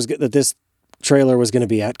that this trailer was going to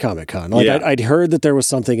be at Comic-Con. Like I'd heard that there was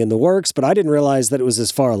something in the works, but I didn't realize that it was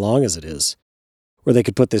as far along as it is, where they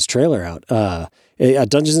could put this trailer out.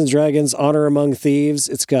 Dungeons and Dragons: Honor Among Thieves.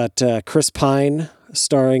 It's got Chris Pine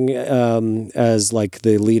starring as like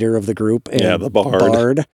the leader of the group and the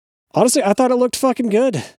bard. Honestly, I thought it looked fucking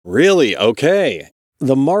good. Really? Okay.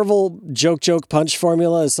 The Marvel joke punch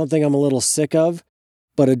formula is something I'm a little sick of,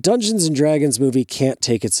 but a Dungeons and Dragons movie can't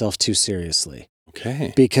take itself too seriously.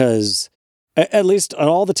 Okay. Because at least on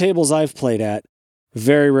all the tables I've played at,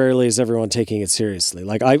 very rarely is everyone taking it seriously.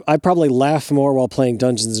 Like I probably laugh more while playing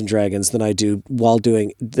Dungeons and Dragons than I do while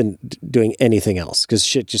doing anything else, because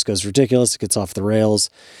shit just goes ridiculous. It gets off the rails.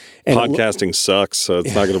 And podcasting sucks, so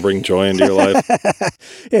it's not going to bring joy into your life.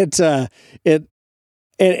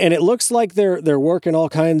 And it looks like they're working all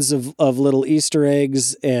kinds of little Easter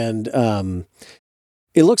eggs, and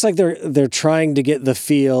it looks like they're trying to get the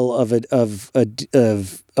feel of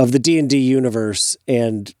the D&D universe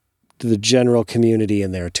and the general community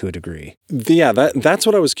in there to a degree. Yeah, that's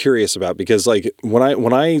what I was curious about, because like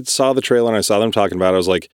when I saw the trailer and I saw them talking about it, I was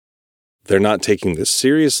like, they're not taking this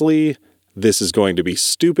seriously. This is going to be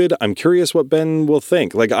stupid. I'm curious what Ben will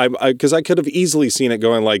think. Like because I could have easily seen it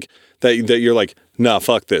going like that you're like, nah,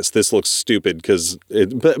 fuck this. This looks stupid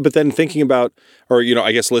but then thinking about, or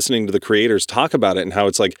I guess listening to the creators talk about it and how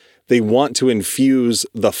it's like they want to infuse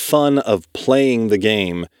the fun of playing the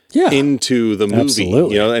game into the movie.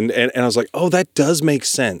 Absolutely. And I was like, oh, that does make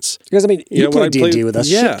sense. Because, I mean, you when I play D&D with us,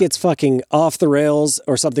 yeah. shit gets fucking off the rails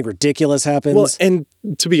or something ridiculous happens. Well, and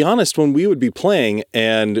to be honest, when we would be playing,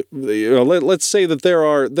 and let's say that there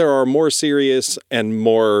are more serious and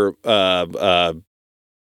more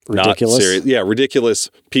ridiculous. not serious, ridiculous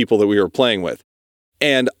people that we were playing with,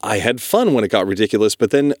 and I had fun when it got ridiculous.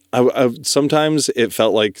 But then I sometimes it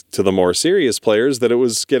felt like to the more serious players that it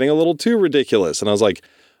was getting a little too ridiculous, and I was like,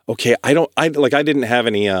 okay, I didn't have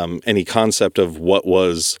any concept of what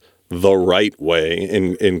was the right way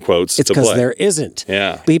in quotes It's to play. because there isn't.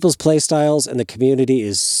 Yeah. People's play styles and the community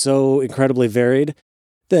is so incredibly varied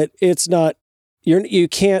that it's not, you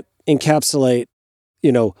can't encapsulate,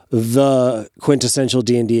 the quintessential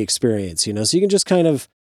D&D experience, so you can just kind of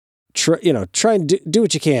try and do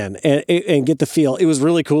what you can and get the feel. It was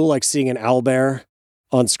really cool, like seeing an owlbear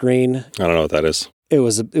on screen. I don't know what that is. It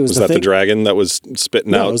was Was that the dragon that was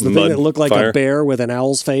spitting out it was the mud thing that looked like fire? a bear with an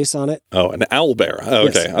owl's face on it. Oh, an owl bear. Oh,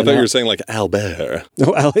 okay. Yes, I thought you were saying like Albert,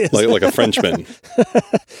 Oh, owl, yes. like a Frenchman.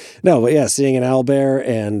 No, but yeah, seeing an owlbear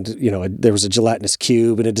and, there was a gelatinous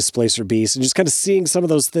cube and a displacer beast and just kind of seeing some of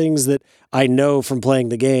those things that I know from playing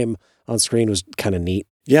the game on screen was kind of neat.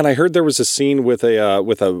 Yeah, and I heard there was a scene with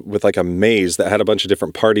like a maze that had a bunch of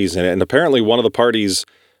different parties in it, and apparently one of the parties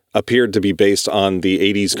appeared to be based on the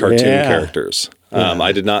 80s cartoon characters.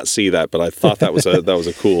 I did not see that, but I thought that was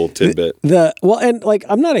a cool tidbit.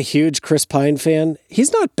 I'm not a huge Chris Pine fan.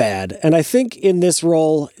 He's not bad, and I think in this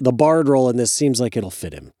role, the bard role in this seems like it'll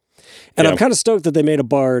fit him. And I'm kind of stoked that they made a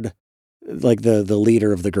bard like the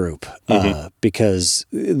leader of the group, because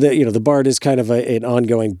the bard is kind of an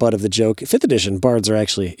ongoing butt of the joke. 5th edition bards are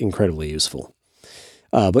actually incredibly useful,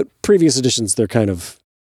 but previous editions they're kind of.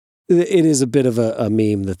 It is a bit of a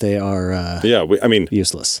meme that they are.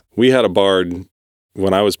 Useless. We had a bard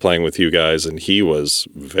when I was playing with you guys, and he was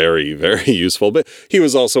very, very useful. But he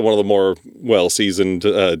was also one of the more well-seasoned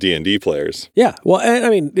D&D players. Yeah, well, and I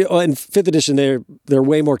mean, in 5th edition, they're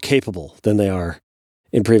way more capable than they are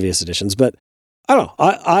in previous editions. But I don't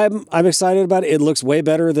know. I'm excited about it. It looks way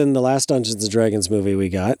better than the last Dungeons and Dragons movie we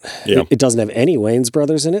got. Yeah. It doesn't have any Wayans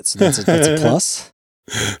brothers in it, so that's a plus.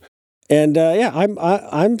 And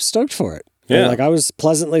I'm stoked for it. Yeah, I was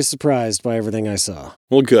pleasantly surprised by everything I saw.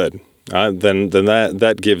 Well, good. Then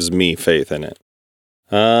that gives me faith in it.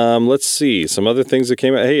 Let's see some other things that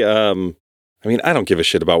came out. Hey, I don't give a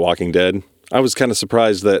shit about Walking Dead. I was kind of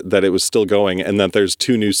surprised that it was still going and that there's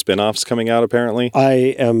 2 new spinoffs coming out. Apparently, I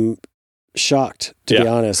am shocked to be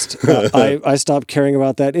honest. I stopped caring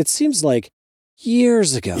about that. It seems like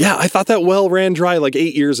years ago. Yeah, I thought that well ran dry like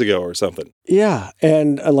 8 years ago or something. Yeah,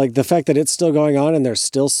 and like the fact that it's still going on and they're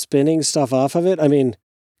still spinning stuff off of it. I mean,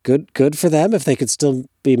 good for them if they could still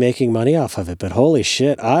be making money off of it. But holy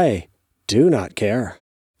shit, I do not care.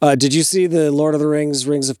 Did you see the Lord of the Rings,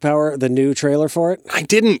 Rings of Power, the new trailer for it? I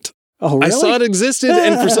didn't. Oh, really? I saw it existed,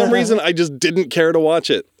 and for some reason, I just didn't care to watch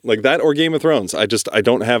it. Like that or Game of Thrones. I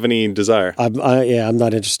don't have any desire. I'm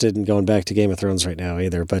not interested in going back to Game of Thrones right now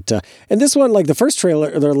either. But and this one, like the first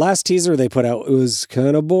trailer, their last teaser they put out, it was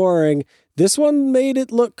kind of boring. This one made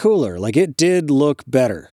it look cooler. Like it did look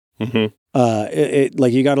better. Mm-hmm. It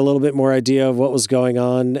like you got a little bit more idea of what was going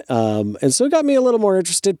on, and so it got me a little more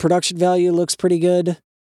interested. Production value looks pretty good.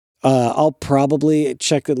 I'll probably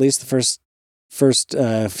check at least the first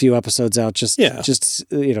few episodes out just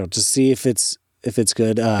to see if it's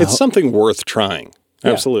good. It's something worth trying.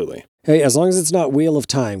 Yeah. Absolutely. Hey, as long as it's not Wheel of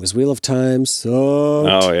Time, because Wheel of Time sucked.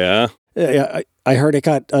 Oh yeah. Yeah, I heard it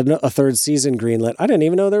got a 3rd season greenlit. I didn't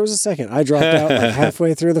even know there was a 2nd. I dropped out like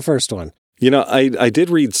halfway through the first one. I did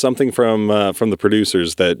read something from the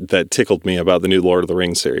producers that tickled me about the new Lord of the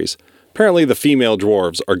Rings series. Apparently, the female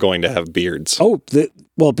dwarves are going to have beards. Oh,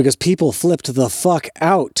 because people flipped the fuck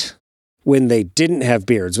out when they didn't have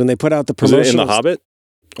beards. When they put out the promotional... Was it in The Hobbit?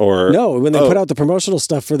 Or no, when they put out the promotional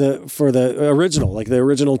stuff for the original, like the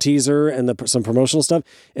original teaser and some promotional stuff,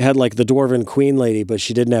 it had like the dwarven queen lady, but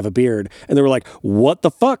she didn't have a beard. And they were like, what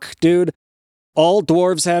the fuck, dude? All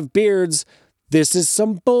dwarves have beards. This is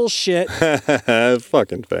some bullshit.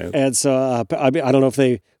 Fucking fans. And so I don't know if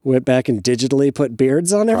they went back and digitally put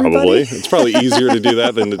beards on everybody. Probably. It's probably easier to do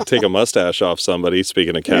that than to take a mustache off somebody,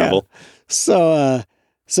 speaking of Cavill. Yeah.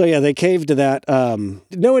 So yeah, they caved to that.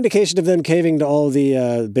 No indication of them caving to all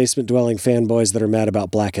the basement dwelling fanboys that are mad about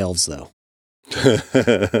black elves, though.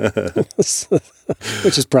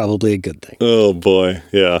 Which is probably a good thing. Oh boy,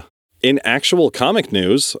 yeah. In actual comic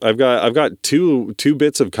news, I've got two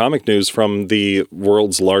bits of comic news from the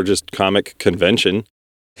world's largest comic convention.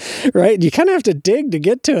 Right, you kind of have to dig to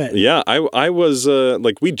get to it. Yeah, I was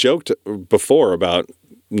we joked before about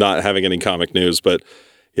not having any comic news, but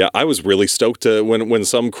Yeah, I was really stoked to when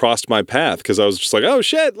some crossed my path because I was just like, oh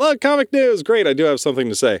shit, look, comic news, great, I do have something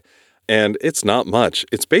to say. And it's not much.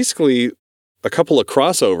 It's basically a couple of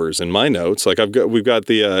crossovers in my notes. Like we've got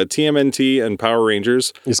the TMNT and Power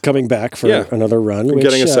Rangers Is coming back for another run. I'm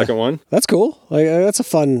getting a second one. That's cool. Like, that's a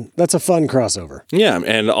fun crossover. Yeah,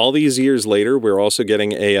 and all these years later, we're also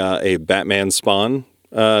getting a Batman Spawn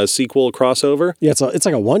sequel crossover. Yeah, it's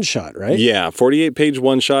like a one shot, right? Yeah, 48-page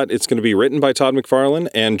one shot. It's going to be written by Todd McFarlane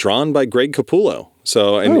and drawn by Greg Capullo.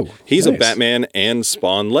 So, he's nice. a Batman and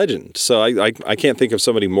Spawn legend. So I can't think of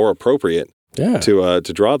somebody more appropriate to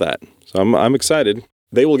draw that. So I'm excited.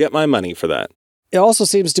 They will get my money for that. It also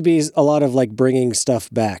seems to be a lot of like bringing stuff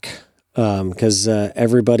back because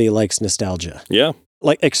everybody likes nostalgia. Yeah,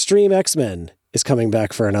 like Extreme X-Men is coming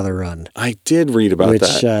back for another run. I did read about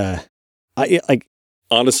that.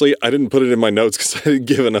 Honestly, I didn't put it in my notes because I didn't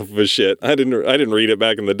give enough of a shit. I didn't read it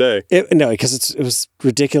back in the day. No, because it was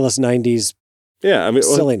ridiculous 90s. Yeah, I mean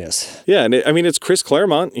silliness. Yeah, and it's Chris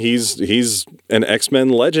Claremont. He's an X-Men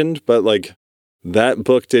legend, but like that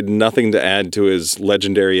book did nothing to add to his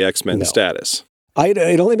legendary X-Men status.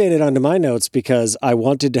 It only made it onto my notes because I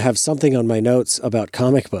wanted to have something on my notes about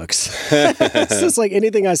comic books. It's just like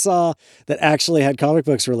anything I saw that actually had comic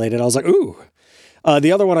books related, I was like, ooh.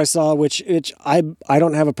 The other one I saw, which I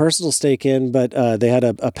don't have a personal stake in, but they had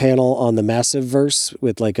a panel on the Massive Verse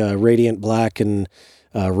with like a Radiant Black and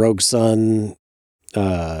Rogue Sun,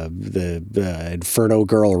 the Inferno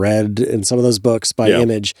Girl Red, and some of those books by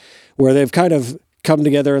Image, where they've kind of come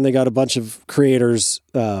together and they got a bunch of creators,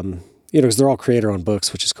 because they're all creator-owned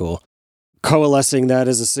books, which is cool, coalescing that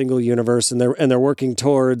as a single universe, and they're working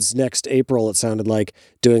towards next April. It sounded like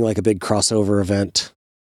doing like a big crossover event.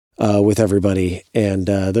 With everybody, and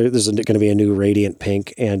there's going to be a new Radiant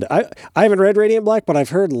Pink, and I haven't read Radiant Black, but I've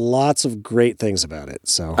heard lots of great things about it.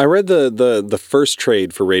 So I read the first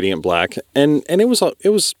trade for Radiant Black, and it was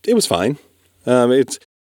fine.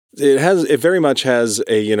 It very much has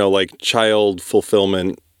a like child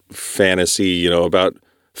fulfillment fantasy, about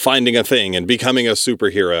finding a thing and becoming a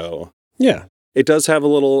superhero. Yeah. It does have a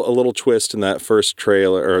little twist in that the first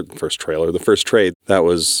trade that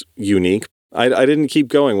was unique. I didn't keep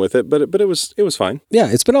going with it, but it was fine. Yeah,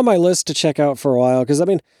 it's been on my list to check out for a while because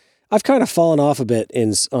I've kind of fallen off a bit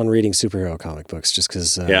on reading superhero comic books just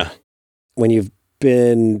because when you've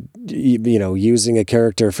been using a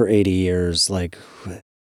character for 80 years, like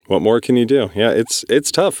what more can you do? Yeah,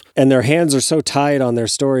 it's tough, and their hands are so tied on their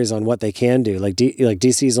stories on what they can do. Like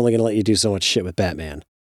DC is only going to let you do so much shit with Batman.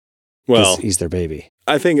 Well, he's their baby.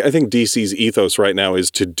 I think DC's ethos right now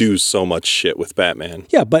is to do so much shit with Batman.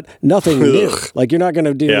 Yeah, but nothing new. Like you're not going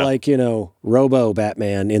to do Robo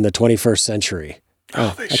Batman in the 21st century.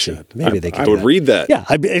 Oh, they should. Maybe they could. I would read that. Yeah,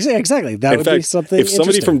 exactly. That would be something. If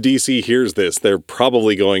somebody from DC hears this, they're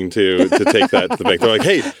probably going to take that to the bank. They're like,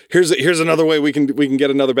 "Hey, here's another way we can get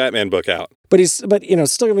another Batman book out." But it's still going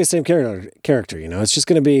to be the same character. It's just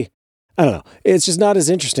going to be. I don't know. It's just not as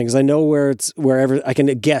interesting because I know wherever I can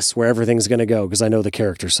guess where everything's going to go because I know the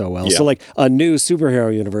character so well. Yeah. So like a new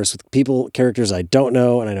superhero universe with characters I don't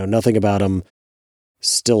know and I know nothing about them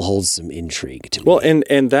still holds some intrigue to me. Well,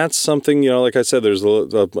 and that's something, like I said, there's a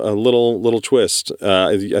little twist.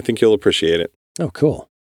 I think you'll appreciate it. Oh, cool.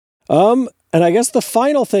 And I guess the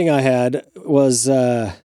final thing I had was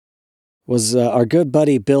our good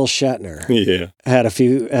buddy Bill Shatner. Yeah, had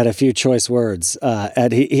a few choice words.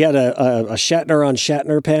 He had a Shatner on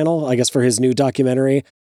Shatner panel, I guess, for his new documentary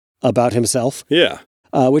about himself. Yeah,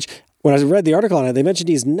 which when I read the article on it, they mentioned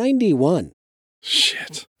he's 91.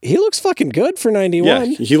 Shit, he looks fucking good for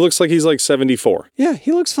 91. Yeah, he looks like he's like 74. Yeah,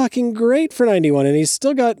 he looks fucking great for 91, and he's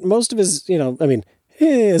still got most of his,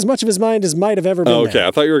 as much of his mind as might have ever been. Okay, there.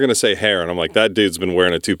 I thought you were going to say hair, and I'm like, that dude's been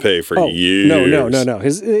wearing a toupee for years. No.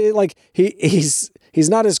 He's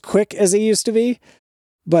not as quick as he used to be,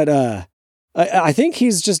 but I think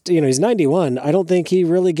he's just he's 91. I don't think he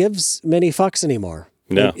really gives many fucks anymore.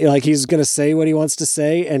 No, like he's going to say what he wants to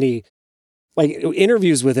say, and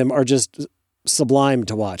interviews with him are just sublime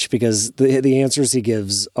to watch because the answers he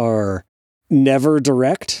gives are never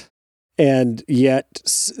direct. And yet,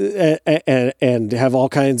 and have all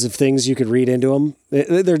kinds of things you could read into them.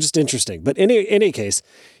 They're just interesting. But in any case,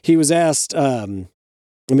 he was asked. A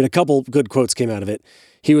couple good quotes came out of it.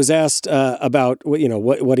 He was asked about what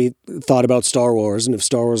he thought about Star Wars and if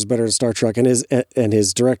Star Wars is better than Star Trek. And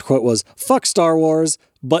his direct quote was, "Fuck Star Wars,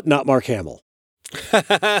 but not Mark Hamill."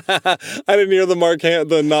 I didn't hear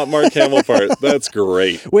the not Mark Hamill part. That's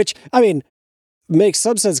great. Which makes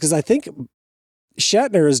some sense because I think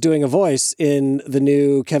Shatner is doing a voice in the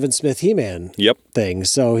new Kevin Smith He-Man Yep. thing.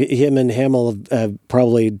 So him and Hamill have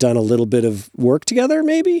probably done a little bit of work together,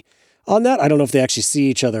 maybe, on that. I don't know if they actually see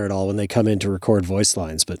each other at all when they come in to record voice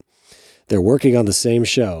lines, but they're working on the same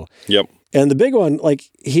show. Yep. And the big one, like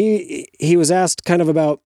he was asked kind of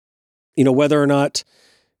about, whether or not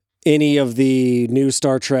any of the new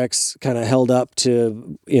Star Treks kind of held up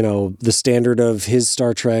to, the standard of his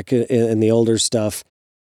Star Trek and the older stuff.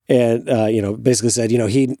 And, basically said,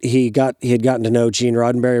 he had gotten to know Gene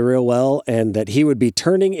Roddenberry real well, and that he would be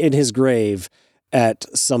turning in his grave at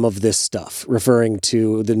some of this stuff, referring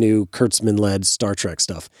to the new Kurtzman-led Star Trek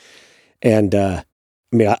stuff. And,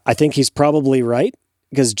 I think he's probably right,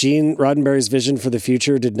 because Gene Roddenberry's vision for the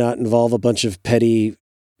future did not involve a bunch of petty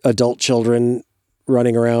adult children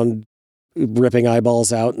running around ripping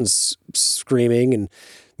eyeballs out and screaming and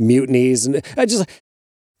mutinies. And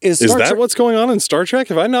Is that what's going on in Star Trek?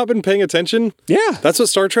 Have I not been paying attention? Yeah. That's what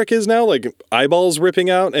Star Trek is now? Like eyeballs ripping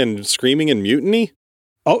out and screaming and mutiny?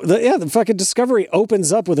 Oh, the fucking Discovery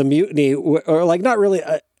opens up with a mutiny, or like not really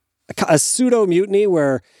a pseudo mutiny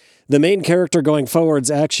where the main character going forward's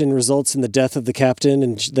action results in the death of the captain,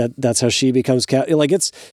 and that's how she becomes captain. Like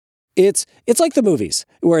it's like the movies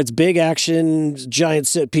where it's big action, giant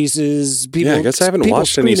set pieces. People, I guess I haven't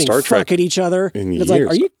watched any Star Trek fuck at each other. In it's years. like,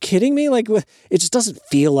 are you kidding me? Like, it just doesn't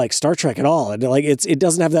feel like Star Trek at all. And like, it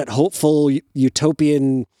doesn't have that hopeful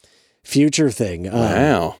utopian future thing.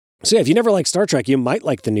 Wow. So yeah, if you never liked Star Trek, you might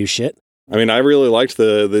like the new shit. I mean, I really liked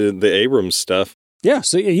the Abrams stuff. Yeah,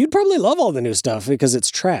 so you'd probably love all the new stuff because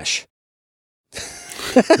it's trash.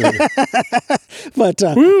 But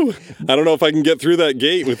Woo! I don't know if I can get through that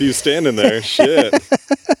gate with you standing there. Shit.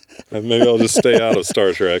 Maybe I'll just stay out of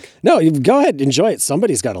Star Trek. No, you go ahead, enjoy it.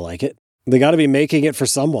 Somebody's got to like it. They got to be making it for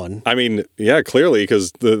someone. I mean, yeah, clearly,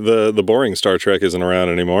 because the boring Star Trek isn't around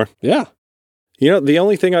anymore. Yeah. The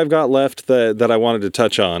only thing I've got left that I wanted to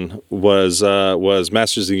touch on was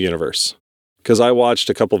Masters of the Universe, because I watched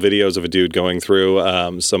a couple videos of a dude going through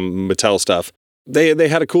some Mattel stuff. They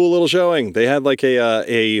had a cool little showing. They had like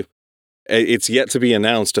a it's yet to be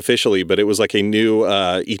announced officially, but it was like a new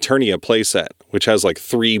Eternia playset, which has like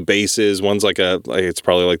 3 bases. One's it's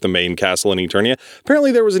probably like the main castle in Eternia.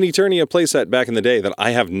 Apparently there was an Eternia playset back in the day that I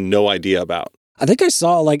have no idea about. I think I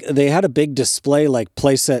saw like they had a big display like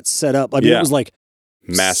playset set up. I mean, it was like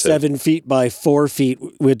massive, 7 feet by 4 feet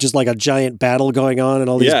with just like a giant battle going on and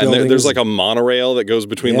all these buildings. And there's like a monorail that goes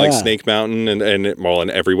between like Snake Mountain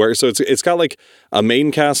and everywhere. So it's got like a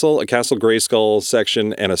main castle, a Castle Grayskull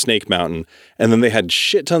section, and a Snake Mountain. And then they had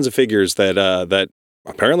shit tons of figures that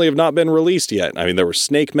apparently have not been released yet. I mean, there were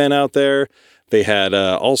Snake Men out there. They had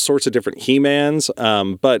all sorts of different He-Mans.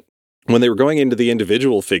 But when they were going into the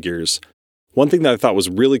individual figures, one thing that I thought was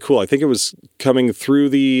really cool, I think it was coming through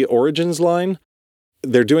the Origins line.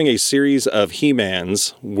 They're doing a series of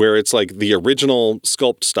He-Mans where it's like the original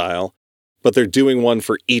sculpt style, but they're doing one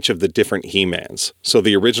for each of the different He-Mans. So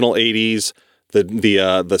the original 80s,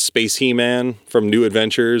 the Space He-Man from New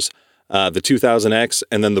Adventures, the 2000X,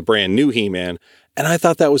 and then the brand new He-Man. And I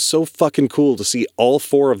thought that was so fucking cool to see all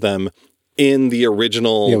 4 of them in the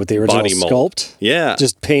original with the original body mold. sculpt. Yeah.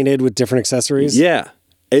 Just painted with different accessories. Yeah.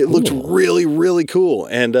 It looked really, really cool,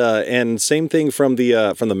 and same thing from the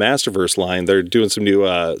Masterverse line. They're doing some new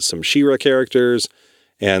some She-Ra characters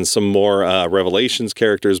and some more Revelations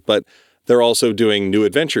characters, but they're also doing New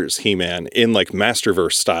Adventures He-Man in like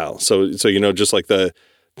Masterverse style. So just like the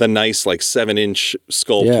nice like 7-inch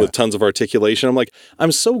sculpt with tons of articulation. I'm like,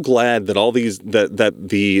 I'm so glad that all these that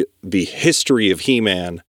the history of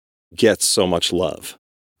He-Man gets so much love.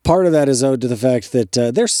 Part of that is owed to the fact that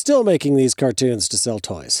they're still making these cartoons to sell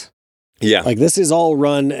toys. Yeah. Like, this is all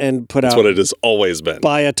run and put out. That's what it has always been.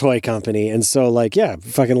 By a toy company. And so, like, yeah,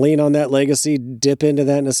 fucking lean on that legacy, dip into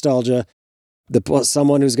that nostalgia.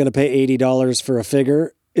 Someone who's going to pay $80 for a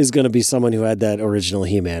figure is going to be someone who had that original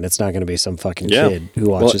He-Man. It's not going to be some fucking kid who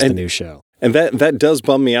watches the new show. And that does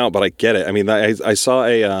bum me out, but I get it. I mean, I saw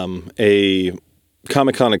a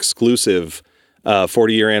Comic-Con exclusive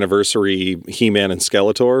 40-year anniversary He-Man and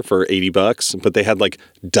Skeletor for $80, but they had like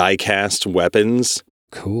die-cast weapons.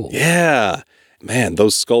 Cool. Yeah. Man,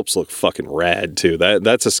 those sculpts look fucking rad too.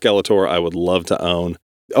 That's a Skeletor I would love to own.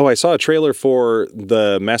 Oh, I saw a trailer for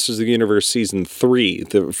the Masters of the Universe Season 3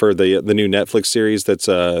 for the new Netflix series that's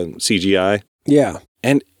CGI. Yeah.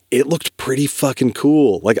 And it looked pretty fucking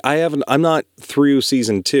cool. Like I'm not through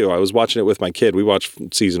Season 2. I was watching it with my kid. We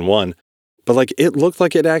watched Season 1. But like it looked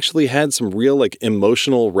like it actually had some real like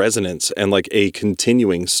emotional resonance and like a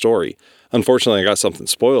continuing story. Unfortunately, I got something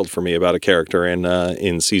spoiled for me about a character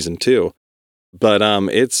in Season 2. But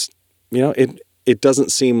it's it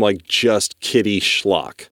doesn't seem like just kiddie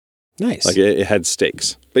schlock. Nice. Like it had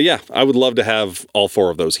stakes. But yeah, I would love to have all 4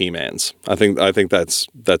 of those He-Mans. I think that's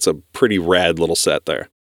a pretty rad little set there.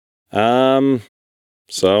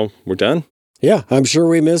 So we're done. Yeah, I'm sure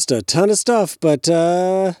we missed a ton of stuff, but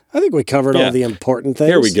I think we covered all the important things.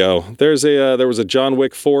 Here we go. There was a John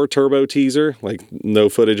Wick 4 turbo teaser, like no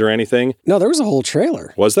footage or anything. No, there was a whole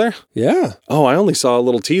trailer. Was there? Yeah. Oh, I only saw a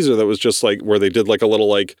little teaser that was just like where they did like a little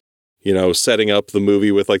like, setting up the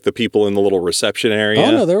movie with like the people in the little reception area.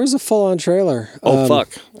 Oh no, there was a full-on trailer. Oh fuck.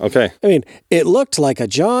 Okay. I mean, it looked like a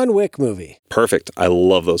John Wick movie. Perfect. I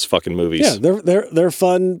love those fucking movies. Yeah, they're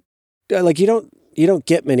fun. Like you don't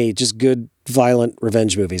get many just good violent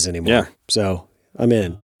revenge movies anymore. Yeah. So I'm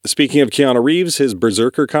in. Speaking of Keanu Reeves, his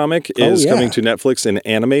Berserker comic is coming to Netflix in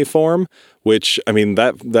anime form, which, I mean,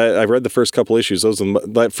 that I read the first couple issues.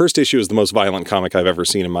 That first issue is the most violent comic I've ever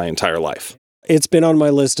seen in my entire life. It's been on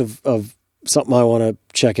my list of something I want to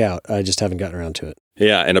check out. I just haven't gotten around to it.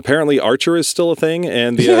 Yeah, and apparently Archer is still a thing,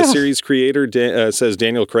 and the series creator says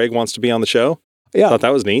Daniel Craig wants to be on the show. Yeah. Thought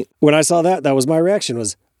that was neat. When I saw that was my reaction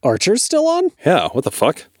was, Archer's still on? Yeah, what the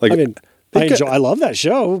fuck? Like, I mean, I love that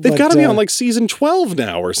show. They've got to be on like season 12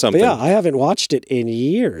 now or something. Yeah, I haven't watched it in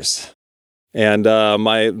years. And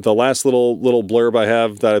the last little blurb I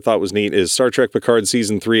have that I thought was neat is Star Trek Picard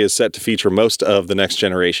Season 3 is set to feature most of the Next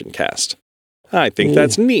Generation cast. I think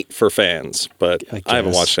that's neat for fans, but I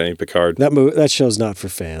haven't watched any Picard. That show's not for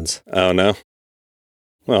fans. Oh, no?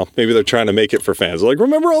 Well, maybe they're trying to make it for fans. Like,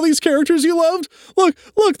 remember all these characters you loved?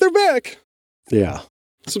 Look, they're back. Yeah.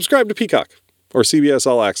 Subscribe to Peacock or CBS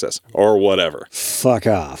All Access or whatever. Fuck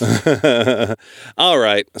off. All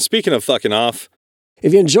right. Speaking of fucking off.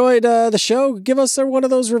 If you enjoyed the show, give us one of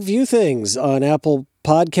those review things on Apple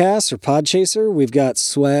Podcasts or Podchaser. We've got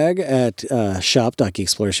swag at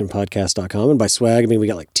shop.geeksplorationpodcast.com. And by swag, I mean we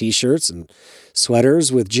got like t-shirts and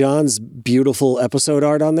sweaters with John's beautiful episode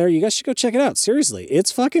art on there. You guys should go check it out. Seriously,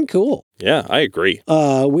 it's fucking cool. Yeah, I agree.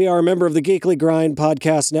 We are a member of the Geekly Grind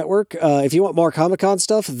podcast network. If you want more Comic-Con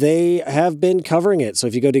stuff, they have been covering it. So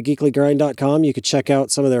if you go to geeklygrind.com, you could check out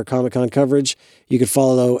some of their Comic-Con coverage. You could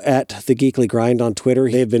follow at the Geekly Grind on Twitter.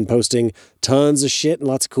 They've been posting tons of shit and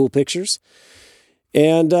lots of cool pictures.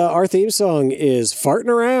 And our theme song is Farting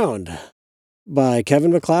Around by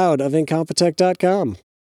Kevin MacLeod of Incompetech.com.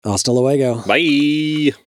 Hasta luego.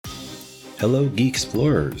 Bye. Hello, Geek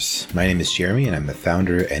Explorers. My name is Jeremy, and I'm the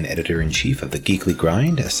founder and editor-in-chief of the Geekly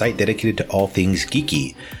Grind, a site dedicated to all things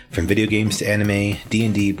geeky. From video games to anime,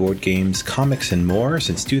 D&D, board games, comics, and more,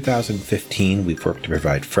 since 2015, we've worked to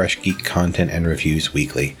provide fresh geek content and reviews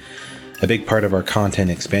weekly. A big part of our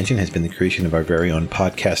content expansion has been the creation of our very own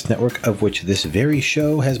podcast network, of which this very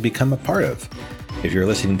show has become a part of. If you're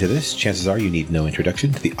listening to this, chances are you need no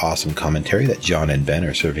introduction to the awesome commentary that John and Ben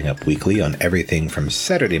are serving up weekly on everything from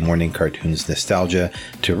Saturday morning cartoons nostalgia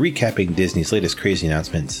to recapping Disney's latest crazy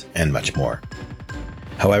announcements and much more.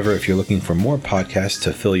 However, if you're looking for more podcasts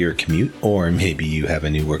to fill your commute, or maybe you have a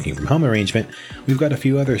new working from home arrangement, we've got a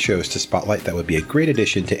few other shows to spotlight that would be a great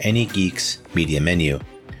addition to any geek's media menu.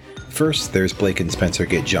 First, there's Blake and Spencer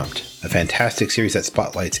Get Jumped, a fantastic series that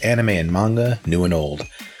spotlights anime and manga, new and old.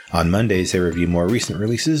 On Mondays, they review more recent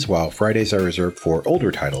releases, while Fridays are reserved for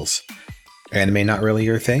older titles. Anime not really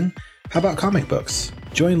your thing? How about comic books?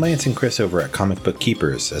 Join Lance and Chris over at Comic Book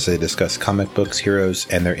Keepers as they discuss comic books, heroes,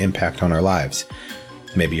 and their impact on our lives.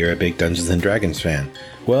 Maybe you're a big Dungeons & Dragons fan.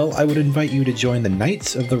 Well, I would invite you to join the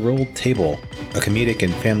Knights of the Rolled Table, a comedic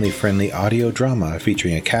and family-friendly audio drama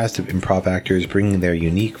featuring a cast of improv actors bringing their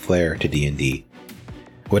unique flair to D&D.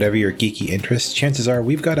 Whatever your geeky interests, chances are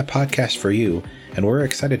we've got a podcast for you, and we're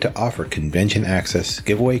excited to offer convention access,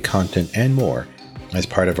 giveaway content, and more as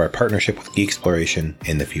part of our partnership with Geek Exploration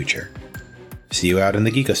in the future. See you out in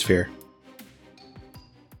the Geekosphere.